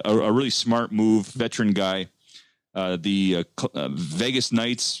just a really smart move, veteran guy. The Vegas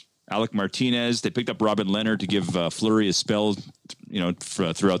Knights, Alec Martinez. They picked up Robin Leonard to give Fleury a spell,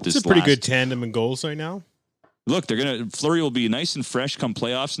 throughout this. It's a pretty good tandem in goals right now. Look, Fleury will be nice and fresh come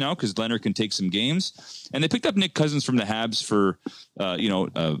playoffs now because Leonard can take some games. And they picked up Nick Cousins from the Habs for,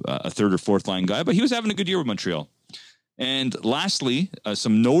 a third or fourth line guy, but he was having a good year with Montreal. And lastly,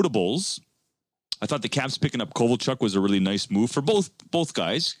 some notables. I thought the Caps picking up Kovalchuk was a really nice move for both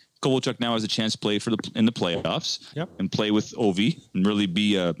guys. Kovalchuk now has a chance to play in the playoffs and play with Ovi and really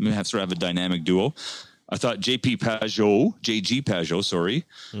be have a dynamic duo. I thought JG Pajot,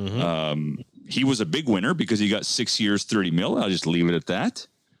 he was a big winner because he got 6 years, $30 million. I'll just leave it at that.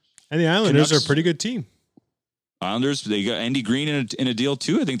 And the Islanders are a pretty good team. Islanders, they got Andy Green in a deal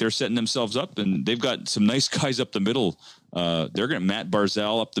too. I think they're setting themselves up, and they've got some nice guys up the middle. They're going to Matt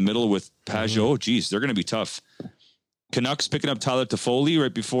Barzal up the middle with Pajot. Geez, they're going to be tough. Canucks picking up Tyler Toffoli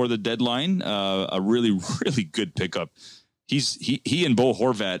right before the deadline. A really, really good pickup. He and Bo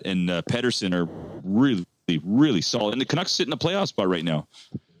Horvat and Pedersen are really, really solid. And the Canucks sit in the playoff spot right now.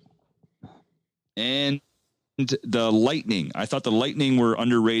 And the Lightning. I thought the Lightning were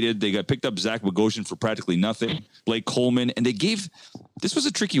underrated. They got picked up Zach Bogosian for practically nothing. Blake Coleman. And this was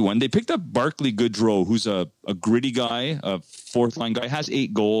a tricky one. They picked up Barclay Goodrow, who's a gritty guy, a fourth line guy, has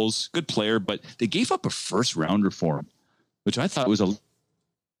 8 goals, good player, but they gave up a first rounder for him, which I thought was a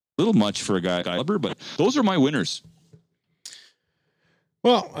little much for a guy, but those are my winners.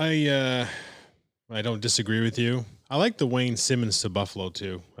 Well, I don't disagree with you. I like the Wayne Simmons to Buffalo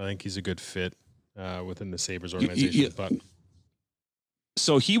too. I think he's a good fit within the Sabres organization. But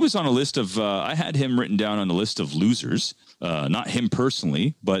so he was on a list of. I had him written down on the list of losers. Not him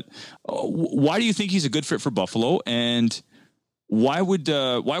personally, but why do you think he's a good fit for Buffalo? And why would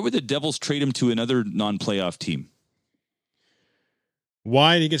the Devils trade him to another non-playoff team?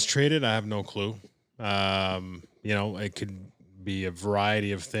 Why he gets traded, I have no clue. It could be a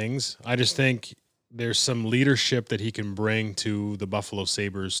variety of things. I just think there's some leadership that he can bring to the Buffalo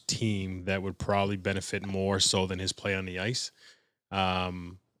Sabres team that would probably benefit more so than his play on the ice.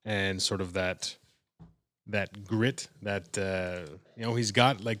 And sort of that grit that, he's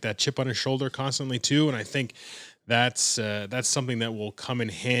got like that chip on his shoulder constantly too. And I think that's something that will come in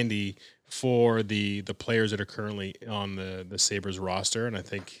handy for the players that are currently on the Sabres roster. And I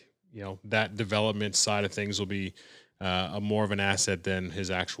think, that development side of things will be a more of an asset than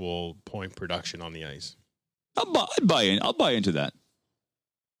his actual point production on the ice. I'd buy in. I'll buy into that.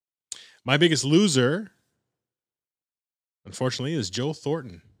 My biggest loser, unfortunately, is Joe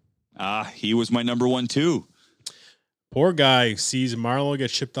Thornton. He was my number one too. Poor guy sees Marleau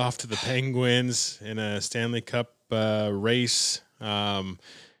get shipped off to the Penguins in a Stanley Cup race. There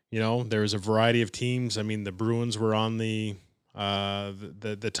was a variety of teams. I mean, the Bruins were on the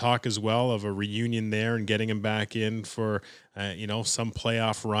talk as well of a reunion there and getting him back in for some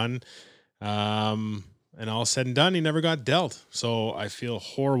playoff run. And all said and done, he never got dealt. So I feel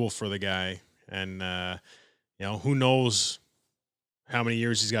horrible for the guy. And who knows how many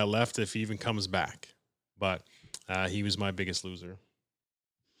years he's got left if he even comes back. But he was my biggest loser.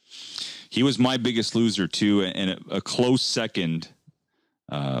 He was my biggest loser too, and a close second.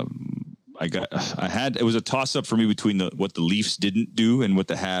 It was a toss up for me between what the Leafs didn't do and what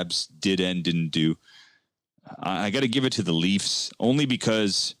the Habs did and didn't do. I got to give it to the Leafs only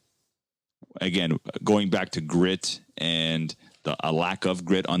because, again, going back to grit and a lack of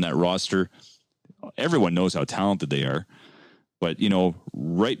grit on that roster, everyone knows how talented they are. But,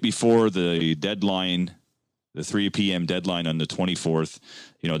 right before the deadline, the 3 p.m. deadline on the 24th,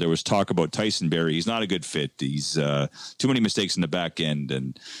 there was talk about Tyson Barrie. He's not a good fit. He's too many mistakes in the back end.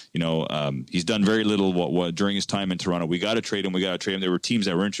 And, he's done very little what during his time in Toronto. We got to trade him. There were teams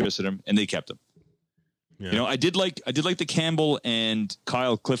that were interested in him, and they kept him. Yeah. I did like the Campbell and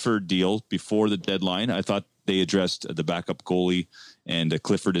Kyle Clifford deal before the deadline. I thought they addressed the backup goalie, and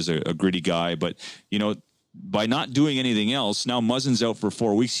Clifford is a gritty guy. But, by not doing anything else, now Muzzin's out for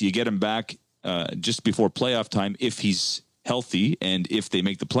 4 weeks. You get him back just before playoff time if he's healthy and if they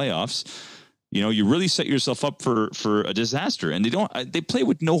make the playoffs. You really set yourself up for a disaster. And they play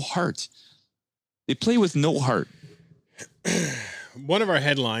with no heart. They play with no heart. One of our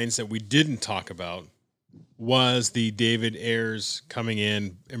headlines that we didn't talk about was the David Ayres coming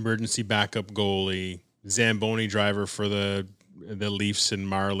in, emergency backup goalie, Zamboni driver for the Leafs and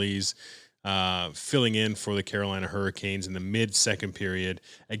Marlies, filling in for the Carolina Hurricanes in the mid-second period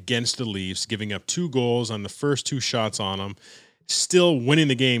against the Leafs, giving up 2 goals on the first 2 shots on them, still winning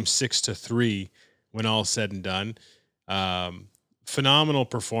the game 6-3 when all said and done. Phenomenal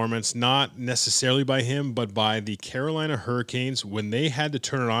performance, not necessarily by him, but by the Carolina Hurricanes when they had to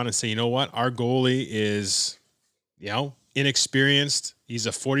turn it on and say, you know what, our goalie is, inexperienced. He's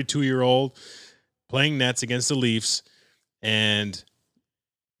a 42-year-old playing nets against the Leafs, and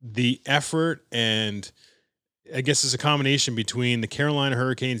the effort, and I guess it's a combination between the Carolina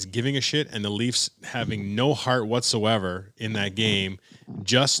Hurricanes giving a shit and the Leafs having no heart whatsoever in that game,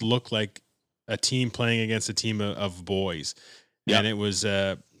 just looked like a team playing against a team of boys. Yep. And it was,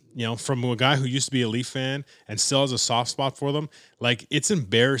 from a guy who used to be a Leaf fan and still has a soft spot for them, like, it's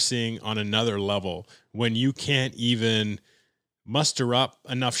embarrassing on another level when you can't even muster up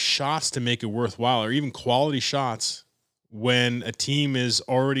enough shots to make it worthwhile, or even quality shots, when a team is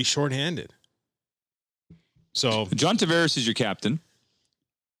already shorthanded. So John Tavares is your captain.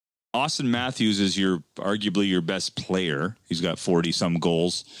 Austin Matthews is arguably your best player. He's got 40-some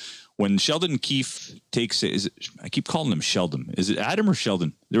goals. When Sheldon Keefe I keep calling him Sheldon. Is it Adam or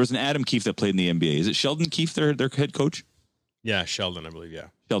Sheldon? There was an Adam Keefe that played in the NBA. Is it Sheldon Keefe, their head coach? Yeah, Sheldon, I believe, yeah.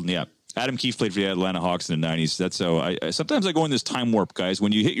 Sheldon, yeah. Adam Keefe played for the Atlanta Hawks in the 90s. That's how sometimes I go in this time warp, guys.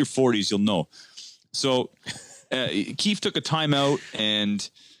 When you hit your 40s, you'll know. So Keefe took a timeout, and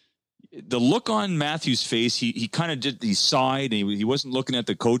the look on Matthews' face, he kind of he sighed, and he wasn't looking at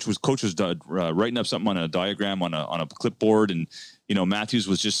the coach. Coach was writing up something on a diagram on a clipboard, and Matthews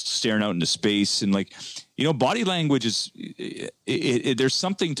was just staring out into space. And body language is there's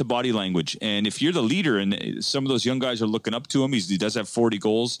something to body language, and if you're the leader, and some of those young guys are looking up to him, he does have 40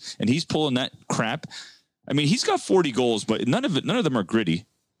 goals, and he's pulling that crap. I mean, he's got 40 goals, but none of them are gritty.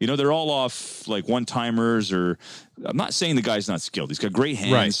 They're all off like one-timers, or I'm not saying the guy's not skilled. He's got great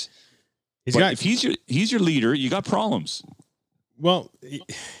hands. Right. If he's your leader, you got problems. Well,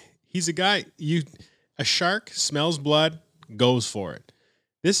 he's a guy, a shark smells blood, goes for it.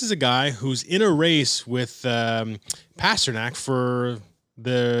 This is a guy who's in a race with Pasternak for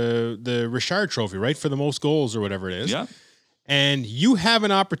the Richard Trophy, right? For the most goals or whatever it is. Yeah. and you have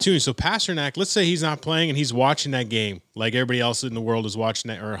an opportunity. So Pasternak, let's say he's not playing and he's watching that game like everybody else in the world is watching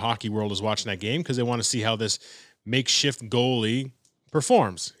that, or hockey world is watching that game because they want to see how this makeshift goalie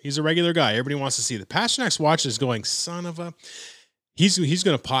performs. He's a regular guy. Everybody wants to see that. Pasternak's watching this going, son of a... He's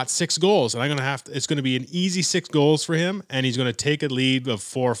going to pot 6 goals, and it's going to be an easy 6 goals for him, and he's going to take a lead of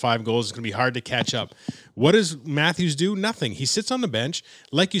 4 or 5 goals. It's going to be hard to catch up. What does Matthews do? Nothing. He sits on the bench.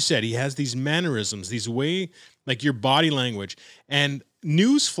 Like you said, he has these mannerisms, these way, like your body language. And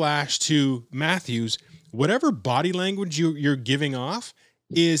newsflash to Matthews, whatever body language you're giving off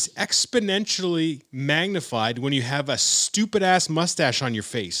is exponentially magnified when you have a stupid-ass mustache on your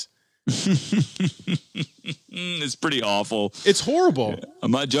face. It's pretty awful. It's horrible.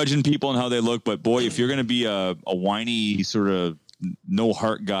 I'm not judging people on how they look, but boy, if you're going to be a whiny sort of no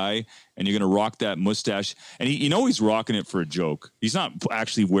heart guy and you're going to rock that mustache, and he's rocking it for a joke. He's not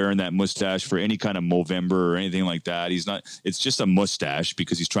actually wearing that mustache for any kind of Movember or anything like that. He's not. It's just a mustache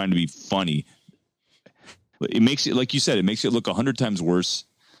because he's trying to be funny. It makes it, like you said, it makes it look 100 times worse.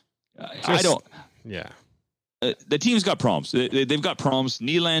 Yeah. The team's got problems. They've got problems.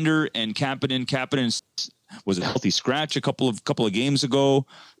 Nylander and Kapanen. Kapanen was a healthy scratch a couple of games ago.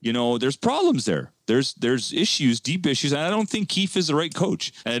 There's problems there. There's issues, deep issues, and I don't think Keefe is the right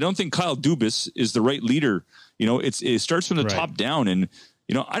coach, and I don't think Kyle Dubas is the right leader. It starts from the top down, and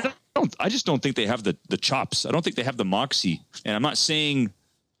I just don't think they have the chops. I don't think they have the moxie, and I'm not saying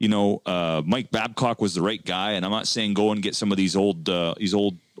Mike Babcock was the right guy, and I'm not saying go and get some of these old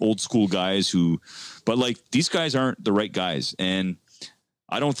school guys but like these guys aren't the right guys, and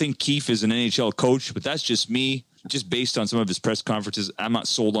I don't think Keefe is an NHL coach, but that's just me, just based on some of his press conferences. I'm not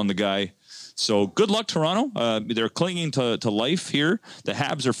sold on the guy. So good luck, Toronto. They're clinging to life here. The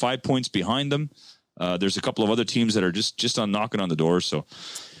Habs are 5 points behind them. There's a couple of other teams that are just on knocking on the door. So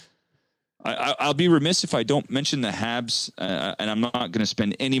I'll be remiss if I don't mention the Habs, and I'm not going to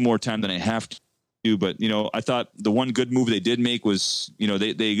spend any more time than I have to. But I thought the one good move they did make was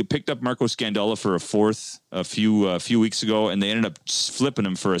they picked up Marco Scandella for a fourth a few weeks ago, and they ended up flipping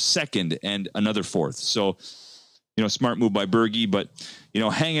him for a second and another fourth. So smart move by Bergie, but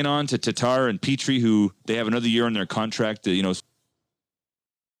hanging on to Tatar and Petrie, who they have another year on their contract.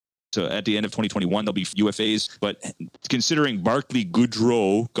 So at the end of 2021, they'll be UFAs. But considering Barclay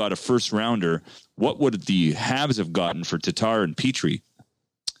Goodrow got a first rounder, what would the Habs have gotten for Tatar and Petrie?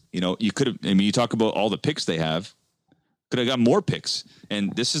 You could have, you talk about all the picks they have, could have got more picks.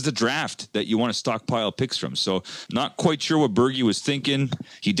 And this is the draft that you want to stockpile picks from. So not quite sure what Bergie was thinking.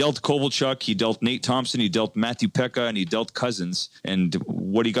 He dealt Kovalchuk, he dealt Nate Thompson, he dealt Matthew Pekka, and he dealt Cousins. And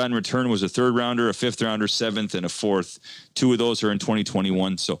what he got in return was a 3rd rounder, a 5th rounder, 7th, and a 4th. 2 of those are in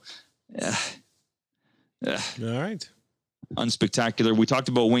 2021. So, all right. Unspectacular. We talked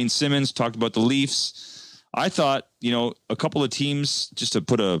about Wayne Simmons, talked about the Leafs. I thought, a couple of teams, just to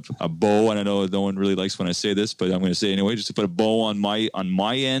put a bow, and I know no one really likes when I say this, but I'm going to say anyway, just to put a bow on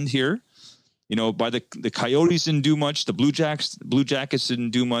my end here. By the Coyotes didn't do much. The Blue Jackets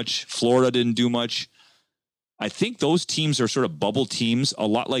didn't do much. Florida didn't do much. I think those teams are sort of bubble teams, a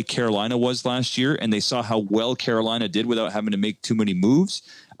lot like Carolina was last year, and they saw how well Carolina did without having to make too many moves.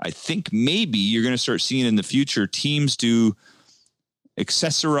 I think maybe you're going to start seeing in the future teams do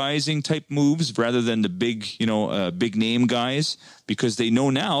accessorizing type moves rather than the big name guys, because they know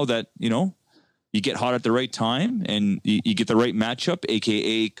now that, you get hot at the right time and you get the right matchup,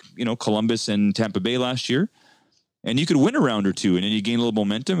 AKA, Columbus and Tampa Bay last year, and you could win a round or two and then you gain a little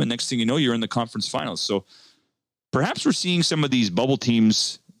momentum. And next thing you know, you're in the conference finals. So perhaps we're seeing some of these bubble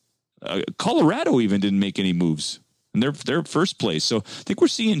teams. Colorado even didn't make any moves and they're first place. So I think we're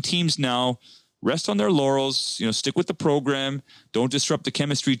seeing teams now rest on their laurels, stick with the program, don't disrupt the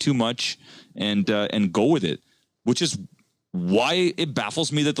chemistry too much, and go with it, which is why it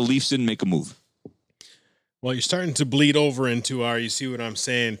baffles me that the Leafs didn't make a move. Well, you're starting to bleed over into our, you see what I'm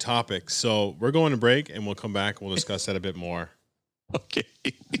saying, topic. So we're going to break, and we'll come back and we'll discuss that a bit more. Okay.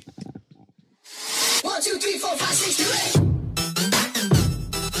 1, 2, 3, 4, 5, 6, 2, 8.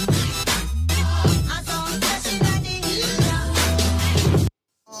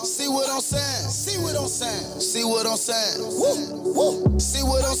 See what I'm saying? See what I'm saying? See what I'm saying? Woo, woo. See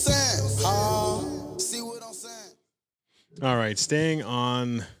what I'm saying? See what I'm saying? All right, staying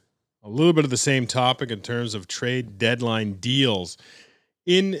on a little bit of the same topic in terms of trade deadline deals.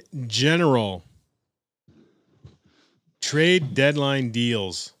 In general, trade deadline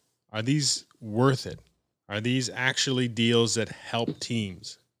deals, are these worth it? Are these actually deals that help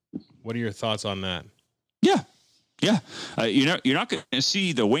teams? What are your thoughts on that? Yeah. Yeah. You're not going to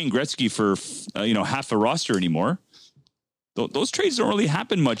see the Wayne Gretzky for, half a roster anymore. Those trades don't really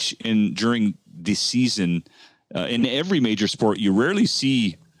happen much during the season. in every major sport, you rarely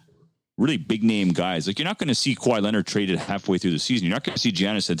see really big name guys. Like, you're not going to see Kawhi Leonard traded halfway through the season. You're not going to see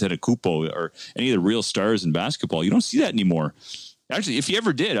Giannis Antetokounmpo or any of the real stars in basketball. You don't see that anymore. Actually, if you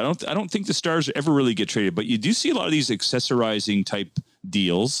ever did, I don't think the stars ever really get traded, but you do see a lot of these accessorizing type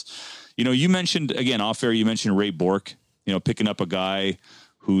deals. You know, you mentioned, again, off air, you mentioned Ray Bourque, you know, picking up a guy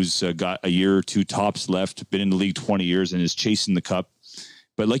who's got a year or two tops left, been in the league 20 years and is chasing the cup.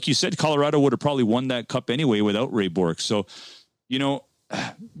 But like you said, Colorado would have probably won that cup anyway without Ray Bourque. So, you know,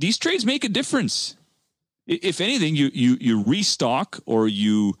 these trades make a difference. If anything, you restock or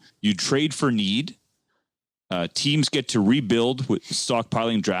you trade for need. Teams get to rebuild with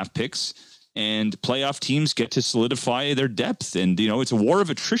stockpiling draft picks, and playoff teams get to solidify their depth. And, you know, it's a war of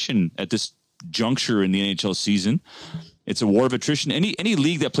attrition at this juncture in the NHL season. It's a war of attrition. Any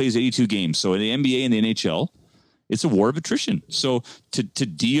league that plays 82 games, so in the NBA and the NHL, it's a war of attrition. So to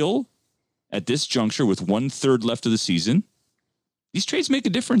deal at this juncture with 1/3 left of the season, these trades make a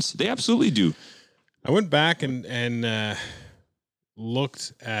difference. They absolutely do. I went back and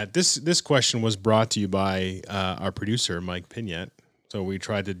looked at this. This question was brought to you by our producer, Mike Pignat. So we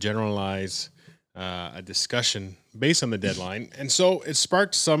tried to generalize a discussion based on the deadline. And so it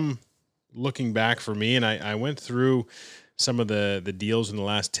sparked some looking back for me. And I went through some of the deals in the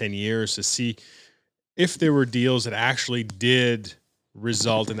last 10 years to see if there were deals that actually did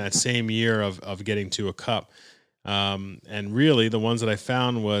result in that same year of getting to a cup. And really the ones that I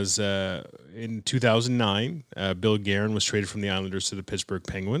found was in 2009, Bill Guerin was traded from the Islanders to the Pittsburgh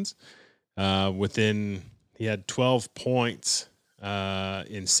Penguins. He had 12 points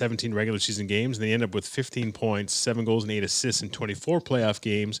in 17 regular season games, and they ended up with 15 points, 7 goals and 8 assists in 24 playoff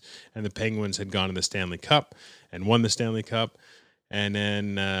games. And the Penguins had gone to the Stanley Cup and won the Stanley Cup. And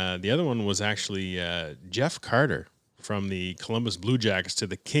then the other one was actually Jeff Carter from the Columbus Blue Jackets to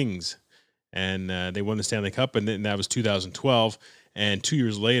the Kings. And they won the Stanley Cup, and then that was 2012. And 2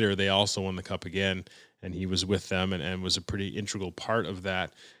 years later, they also won the Cup again, and he was with them and was a pretty integral part of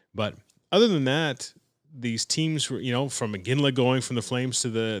that. But other than that, these teams were, you know, from McGinley going from the Flames to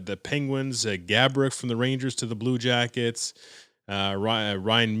the Penguins, Gaborik from the Rangers to the Blue Jackets.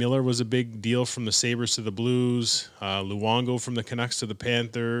 Ryan Miller was a big deal from the Sabres to the Blues. Luongo from the Canucks to the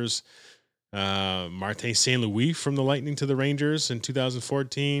Panthers. Martin St. Louis from the Lightning to the Rangers in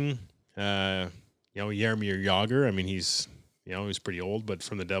 2014. Jaromir Jagr. I mean, he's pretty old, but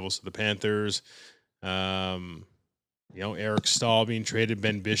from the Devils to the Panthers. Eric Stahl being traded,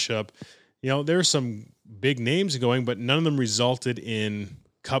 Ben Bishop. You know, there's some big names going, but none of them resulted in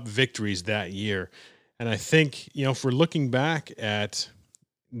cup victories that year. And I think, you know, if we're looking back at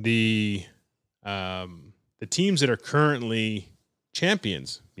the teams that are currently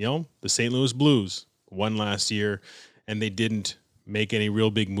champions, you know, the St. Louis Blues won last year, and they didn't make any real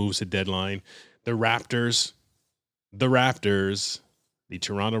big moves at deadline. The Raptors, the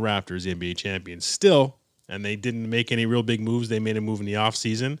Toronto Raptors, the NBA champions still, and they didn't make any real big moves. They made a move in the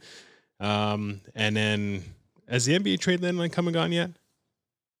offseason. And then has the NBA trade deadline come and gone yet?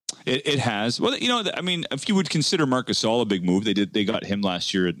 It has. Well, you know, I mean, if you would consider Marc Gasol a big move, they got him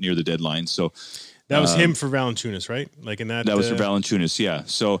last year near the deadline. So that was him for Valanciunas, right? Like in that was for Valanciunas. Yeah.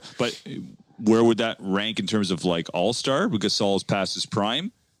 So, but where would that rank in terms of like all-star? Because Gasol's past his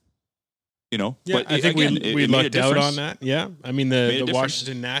prime, you know. Yeah, but I think we lucked out on that. Yeah. I mean, the difference.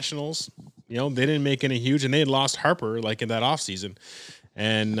 Washington Nationals, you know, they didn't make any huge, and they had lost Harper like in that offseason.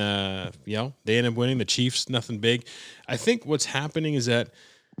 And, you know, they ended up winning. The Chiefs, nothing big. I think what's happening is that,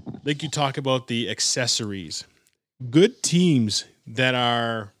 like you talk about the accessories, good teams that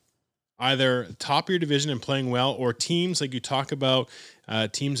are either top of your division and playing well, or teams like you talk about,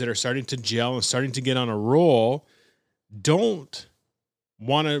 teams that are starting to gel and starting to get on a roll, don't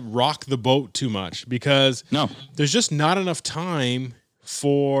want to rock the boat too much, because there's just not enough time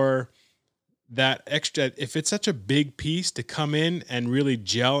for that extra. If it's such a big piece to come in and really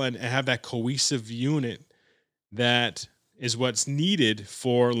gel and have that cohesive unit, that is what's needed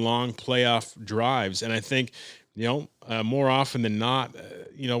for long playoff drives. And I think, you know, more often than not,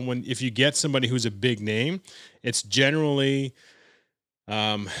 you know, if you get somebody who's a big name, it's generally,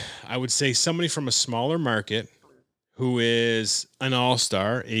 I would say, somebody from a smaller market who is an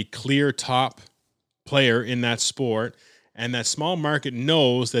all-star, a clear top player in that sport. And that small market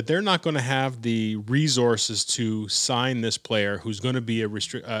knows that they're not going to have the resources to sign this player who's going to be a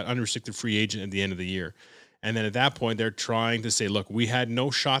unrestricted free agent at the end of the year. And then at that point, they're trying to say, look, we had no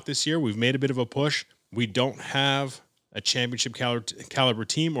shot this year. We've made a bit of a push. We don't have a championship caliber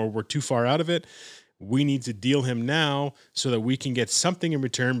team, or we're too far out of it. We need to deal him now so that we can get something in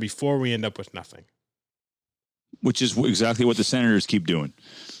return before we end up with nothing. Which is exactly what the Senators keep doing.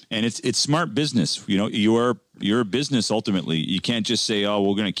 And it's smart business. You know, you're a business ultimately. You can't just say, oh,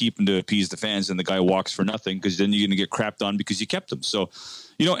 we're going to keep him to appease the fans and the guy walks for nothing, because then you're going to get crapped on because you kept him. So,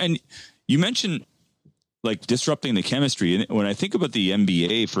 you know, and you mentioned like disrupting the chemistry. And when I think about the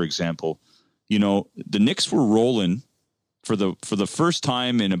NBA, for example, you know, the Knicks were rolling for the first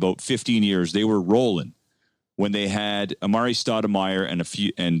time in about 15 years. They were rolling when they had Amari Stoudemire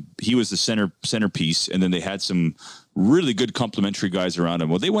and he was the centerpiece. And then they had some really good complementary guys around him.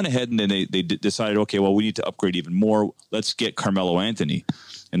 Well, they went ahead and then they decided, okay, well, we need to upgrade even more. Let's get Carmelo Anthony.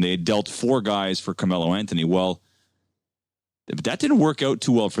 And they dealt 4 guys for Carmelo Anthony. Well, that didn't work out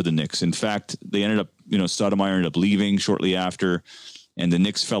too well for the Knicks. In fact, they ended up, you know, Stoudemire ended up leaving shortly after, and the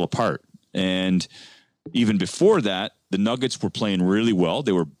Knicks fell apart. And even before that, the Nuggets were playing really well.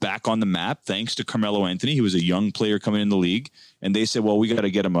 They were back on the map thanks to Carmelo Anthony. He was a young player coming in the league. And they said, well, we got to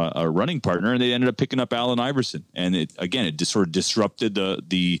get him a running partner. And they ended up picking up Allen Iverson. And it just sort of disrupted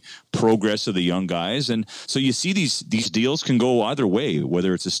the progress of the young guys. And so you see these deals can go either way,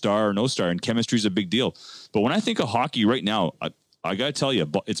 whether it's a star or no star. And chemistry is a big deal. But when I think of hockey right now, I got to tell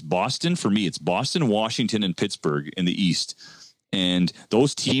you, it's Boston for me. It's Boston, Washington, and Pittsburgh in the East. And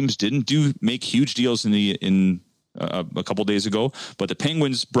those teams didn't make huge deals in a couple days ago, but the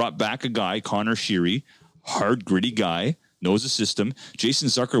Penguins brought back a guy, Connor Sheary, hard, gritty guy, knows the system. Jason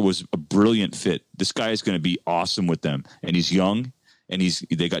Zucker was a brilliant fit. This guy is going to be awesome with them, and he's young, and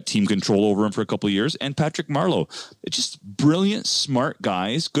they got team control over him for a couple of years. And Patrick Marleau, it's just brilliant, smart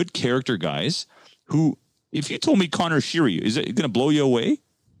guys, good character guys. Who, if you told me Connor Sheary, is it going to blow you away?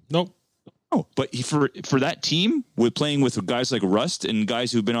 Nope. Oh, but for that team, with playing with guys like Rust and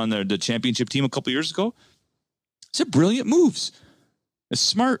guys who've been on the championship team a couple of years ago, it's a brilliant moves. It's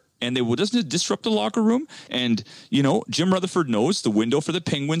smart, and doesn't it disrupt the locker room? And you know, Jim Rutherford knows the window for the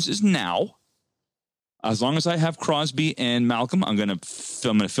Penguins is now. As long as I have Crosby and Malcolm, I'm gonna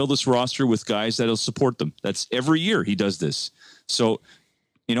fill this roster with guys that'll support them. That's every year he does this. So,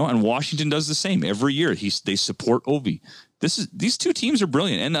 you know, and Washington does the same every year. They support Ovi. These two teams are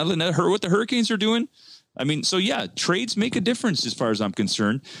brilliant, and what the Hurricanes are doing. I mean, so yeah, trades make a difference as far as I'm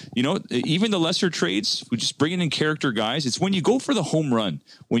concerned. You know, even the lesser trades, we just bringing in character guys. It's when you go for the home run,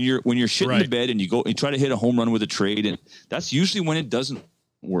 when you're shitting the bed and you try to hit a home run with a trade, and that's usually when it doesn't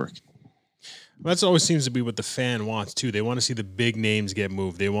work. That always seems to be what the fan wants too. They want to see the big names get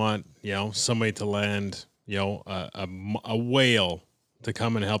moved. They want, you know, somebody to land, you know, a whale to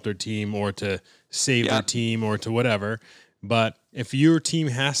come and help their team, or to save their team, or to whatever. But if your team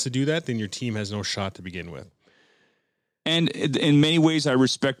has to do that, then your team has no shot to begin with. And in many ways, I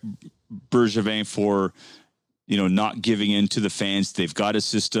respect Bergevin for, you know, not giving in to the fans. They've got a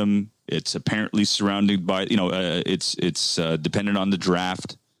system. It's apparently surrounded by, you know, it's dependent on the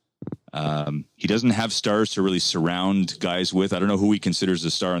draft. He doesn't have stars to really surround guys with. I don't know who he considers a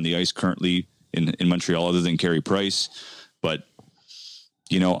star on the ice currently in Montreal other than Carey Price. But,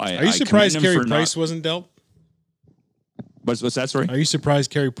 you know, are you surprised Carey Price wasn't dealt? What's that, sorry? Are you surprised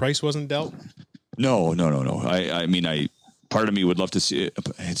Carey Price wasn't dealt? No. I mean, part of me would love to see it.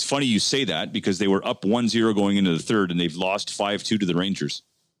 It's funny you say that, because they were up 1-0 going into the third, and they've lost 5-2 to the Rangers.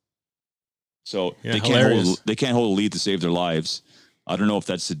 So they can't hold a lead to save their lives. I don't know if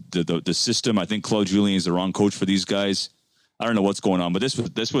that's the system. I think Claude Julien is the wrong coach for these guys. I don't know what's going on, but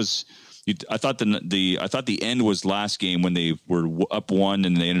this was. I thought the end was last game when they were up 1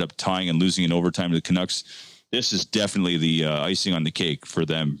 and they ended up tying and losing in overtime to the Canucks. This is definitely the icing on the cake for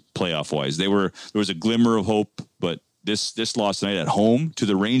them playoff wise. There was a glimmer of hope, but this loss tonight at home to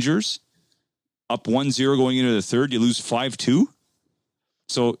the Rangers, up 1-0 going into the third, you lose 5-2.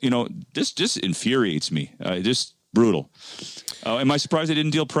 So, you know, this just infuriates me. Just brutal. Am I surprised they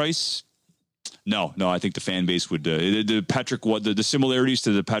didn't deal Price? No. I think the fan base would. The Patrick Waugh, the similarities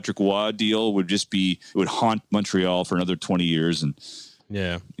to the Patrick Waugh deal would haunt Montreal for another 20 years, and.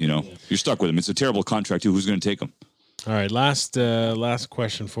 Yeah. You know, you're stuck with him. It's a terrible contract too. Who's going to take him? All right. Last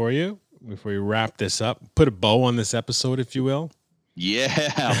question for you before we wrap this up. Put a bow on this episode, if you will.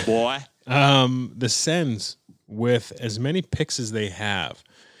 Yeah, boy. The Sens, with as many picks as they have,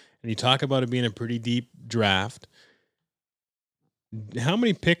 and you talk about it being a pretty deep draft, how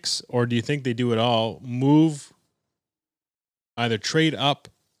many picks, or do you think they do it all, either trade up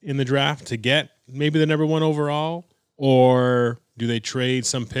in the draft to get maybe the number 1 overall, or do they trade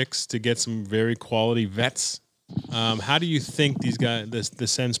some picks to get some very quality vets? How do you think these guys, the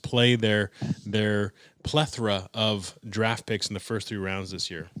Sens, play their plethora of draft picks in the first 3 rounds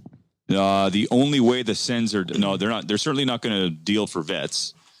this year? The only way the Sens they're not. They're certainly not going to deal for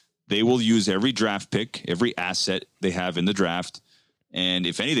vets. They will use every draft pick, every asset they have in the draft, and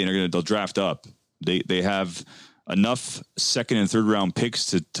if anything, they'll draft up. They have enough second and third round picks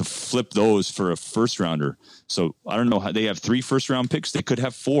to flip those for a first rounder. So I don't know how they have 3 first round picks. They could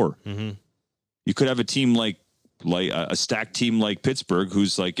have 4. Mm-hmm. You could have a team like a stacked team like Pittsburgh,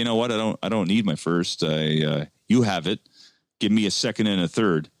 who's like, you know what? I don't need my first. You have it. Give me a second and a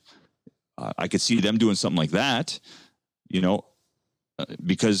third. I could see them doing something like that,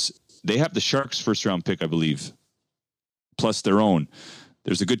 because they have the Sharks first round pick, I believe, plus their own.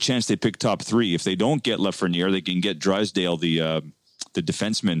 There's a good chance they pick top 3. If they don't get Lafreniere, they can get Drysdale, the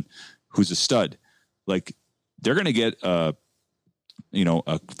defenseman, who's a stud. Like, they're going to get a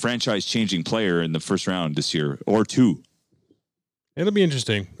franchise-changing player in the first round this year, or 2. It'll be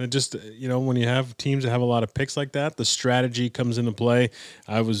interesting. It just, when you have teams that have a lot of picks like that, the strategy comes into play.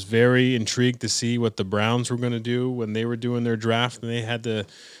 I was very intrigued to see what the Browns were going to do when they were doing their draft, and they had the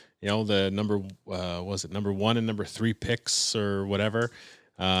number 1 and number 3 picks or whatever.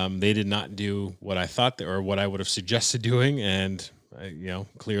 They did not do what I thought or what I would have suggested doing, and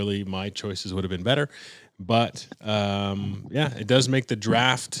clearly my choices would have been better. But it does make the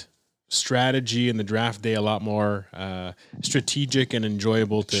draft strategy and the draft day a lot more strategic and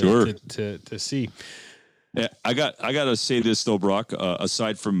enjoyable to see. Yeah, I got to say this though, Brock.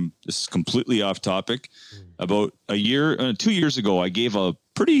 Aside from this, is completely off topic. About 2 years ago, I gave a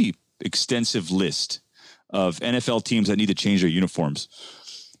pretty extensive list of NFL teams that need to change their uniforms,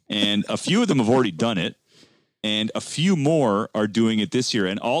 and a few of them have already done it, and a few more are doing it this year.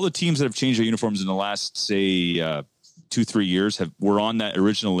 And all the teams that have changed their uniforms in the last, say, 2-3 years were on that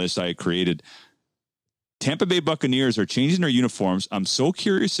original list I had created. Tampa Bay Buccaneers are changing their uniforms. I'm so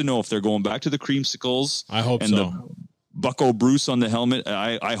curious to know if they're going back to the creamsicles. I hope and so. The Bucco Bruce on the helmet.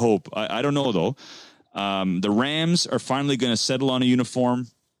 I hope. I don't know, though. The Rams are finally going to settle on a uniform.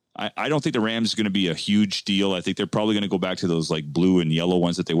 I don't think the Rams is going to be a huge deal. I think they're probably going to go back to those like blue and yellow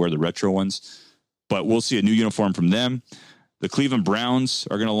ones that they wear, the retro ones. But we'll see a new uniform from them. The Cleveland Browns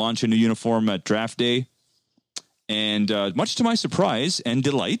are going to launch a new uniform at draft day. And much to my surprise and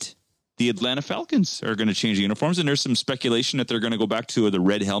delight, the Atlanta Falcons are going to change the uniforms. And there's some speculation that they're going to go back to the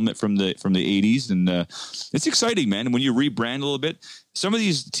red helmet from the 80s. And it's exciting, man. When you rebrand a little bit, some of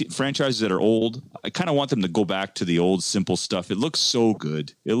these franchises that are old, I kind of want them to go back to the old simple stuff. It looks so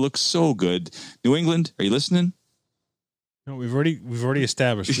good. New England, are you listening? No, we've already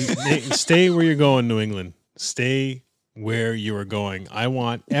established. Stay where you're going, New England. Stay where you are going. I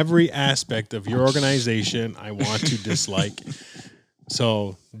want every aspect of your organization I want to dislike.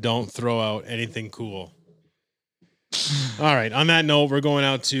 So don't throw out anything cool. All right. On that note, we're going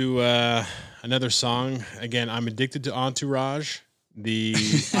out to another song. Again, I'm addicted to Entourage.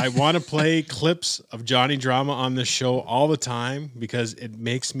 I want to play clips of Johnny Drama on this show all the time because it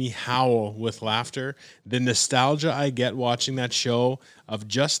makes me howl with laughter. The nostalgia I get watching that show of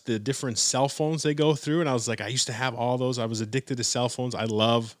just the different cell phones they go through. And I was like, I used to have all those. I was addicted to cell phones. I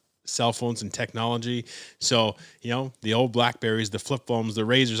love cell phones and technology. So, the old Blackberries, the flip phones, the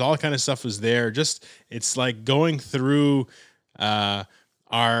Razors, all kind of stuff was there. Just, it's like going through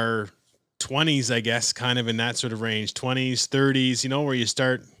our 20s, I guess, kind of in that sort of range, 20s, 30s, where you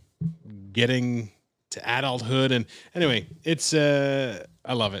start getting to adulthood. And anyway, it's,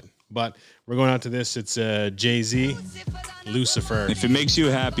 I love it, but we're going out to this. It's Jay-Z, Lucifer. If it makes you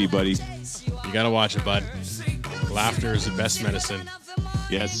happy, buddy, you got to watch it, bud. Laughter is the best medicine.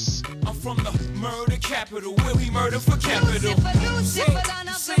 Yes. I'm from the murder capital, where we murder for capital.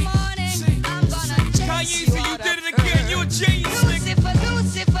 Kanye, so you did it again, you a genius, nigga.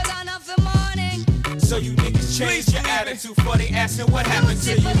 So you niggas change your attitude for they asking what happened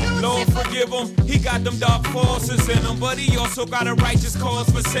to you. Lord forgive him, he got them dark forces in him, but he also got a righteous cause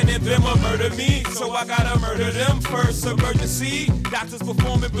for sending them to murder me. So I gotta murder them first. Emergency, doctors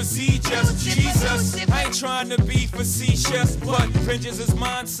performing procedures. Jesus, I ain't trying to be facetious, but vengeance is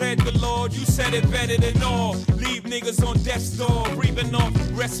mine, said the Lord. You said it better than all. Leave niggas on death's door, breathing off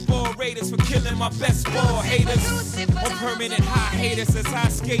respirators for killing my best ball haters. On permanent hiatus as I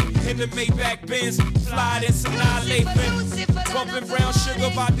skate in the Maybach Benz. Fly in some bumping brown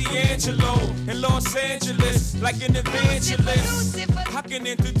sugar by D'Angelo in Los Angeles like an evangelist. I can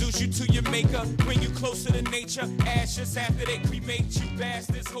introduce you to your maker, bring you closer to nature. Ashes after they cremate you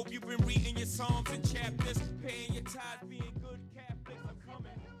bastards. Hope you've been reading your psalms and chapters, paying your tithes.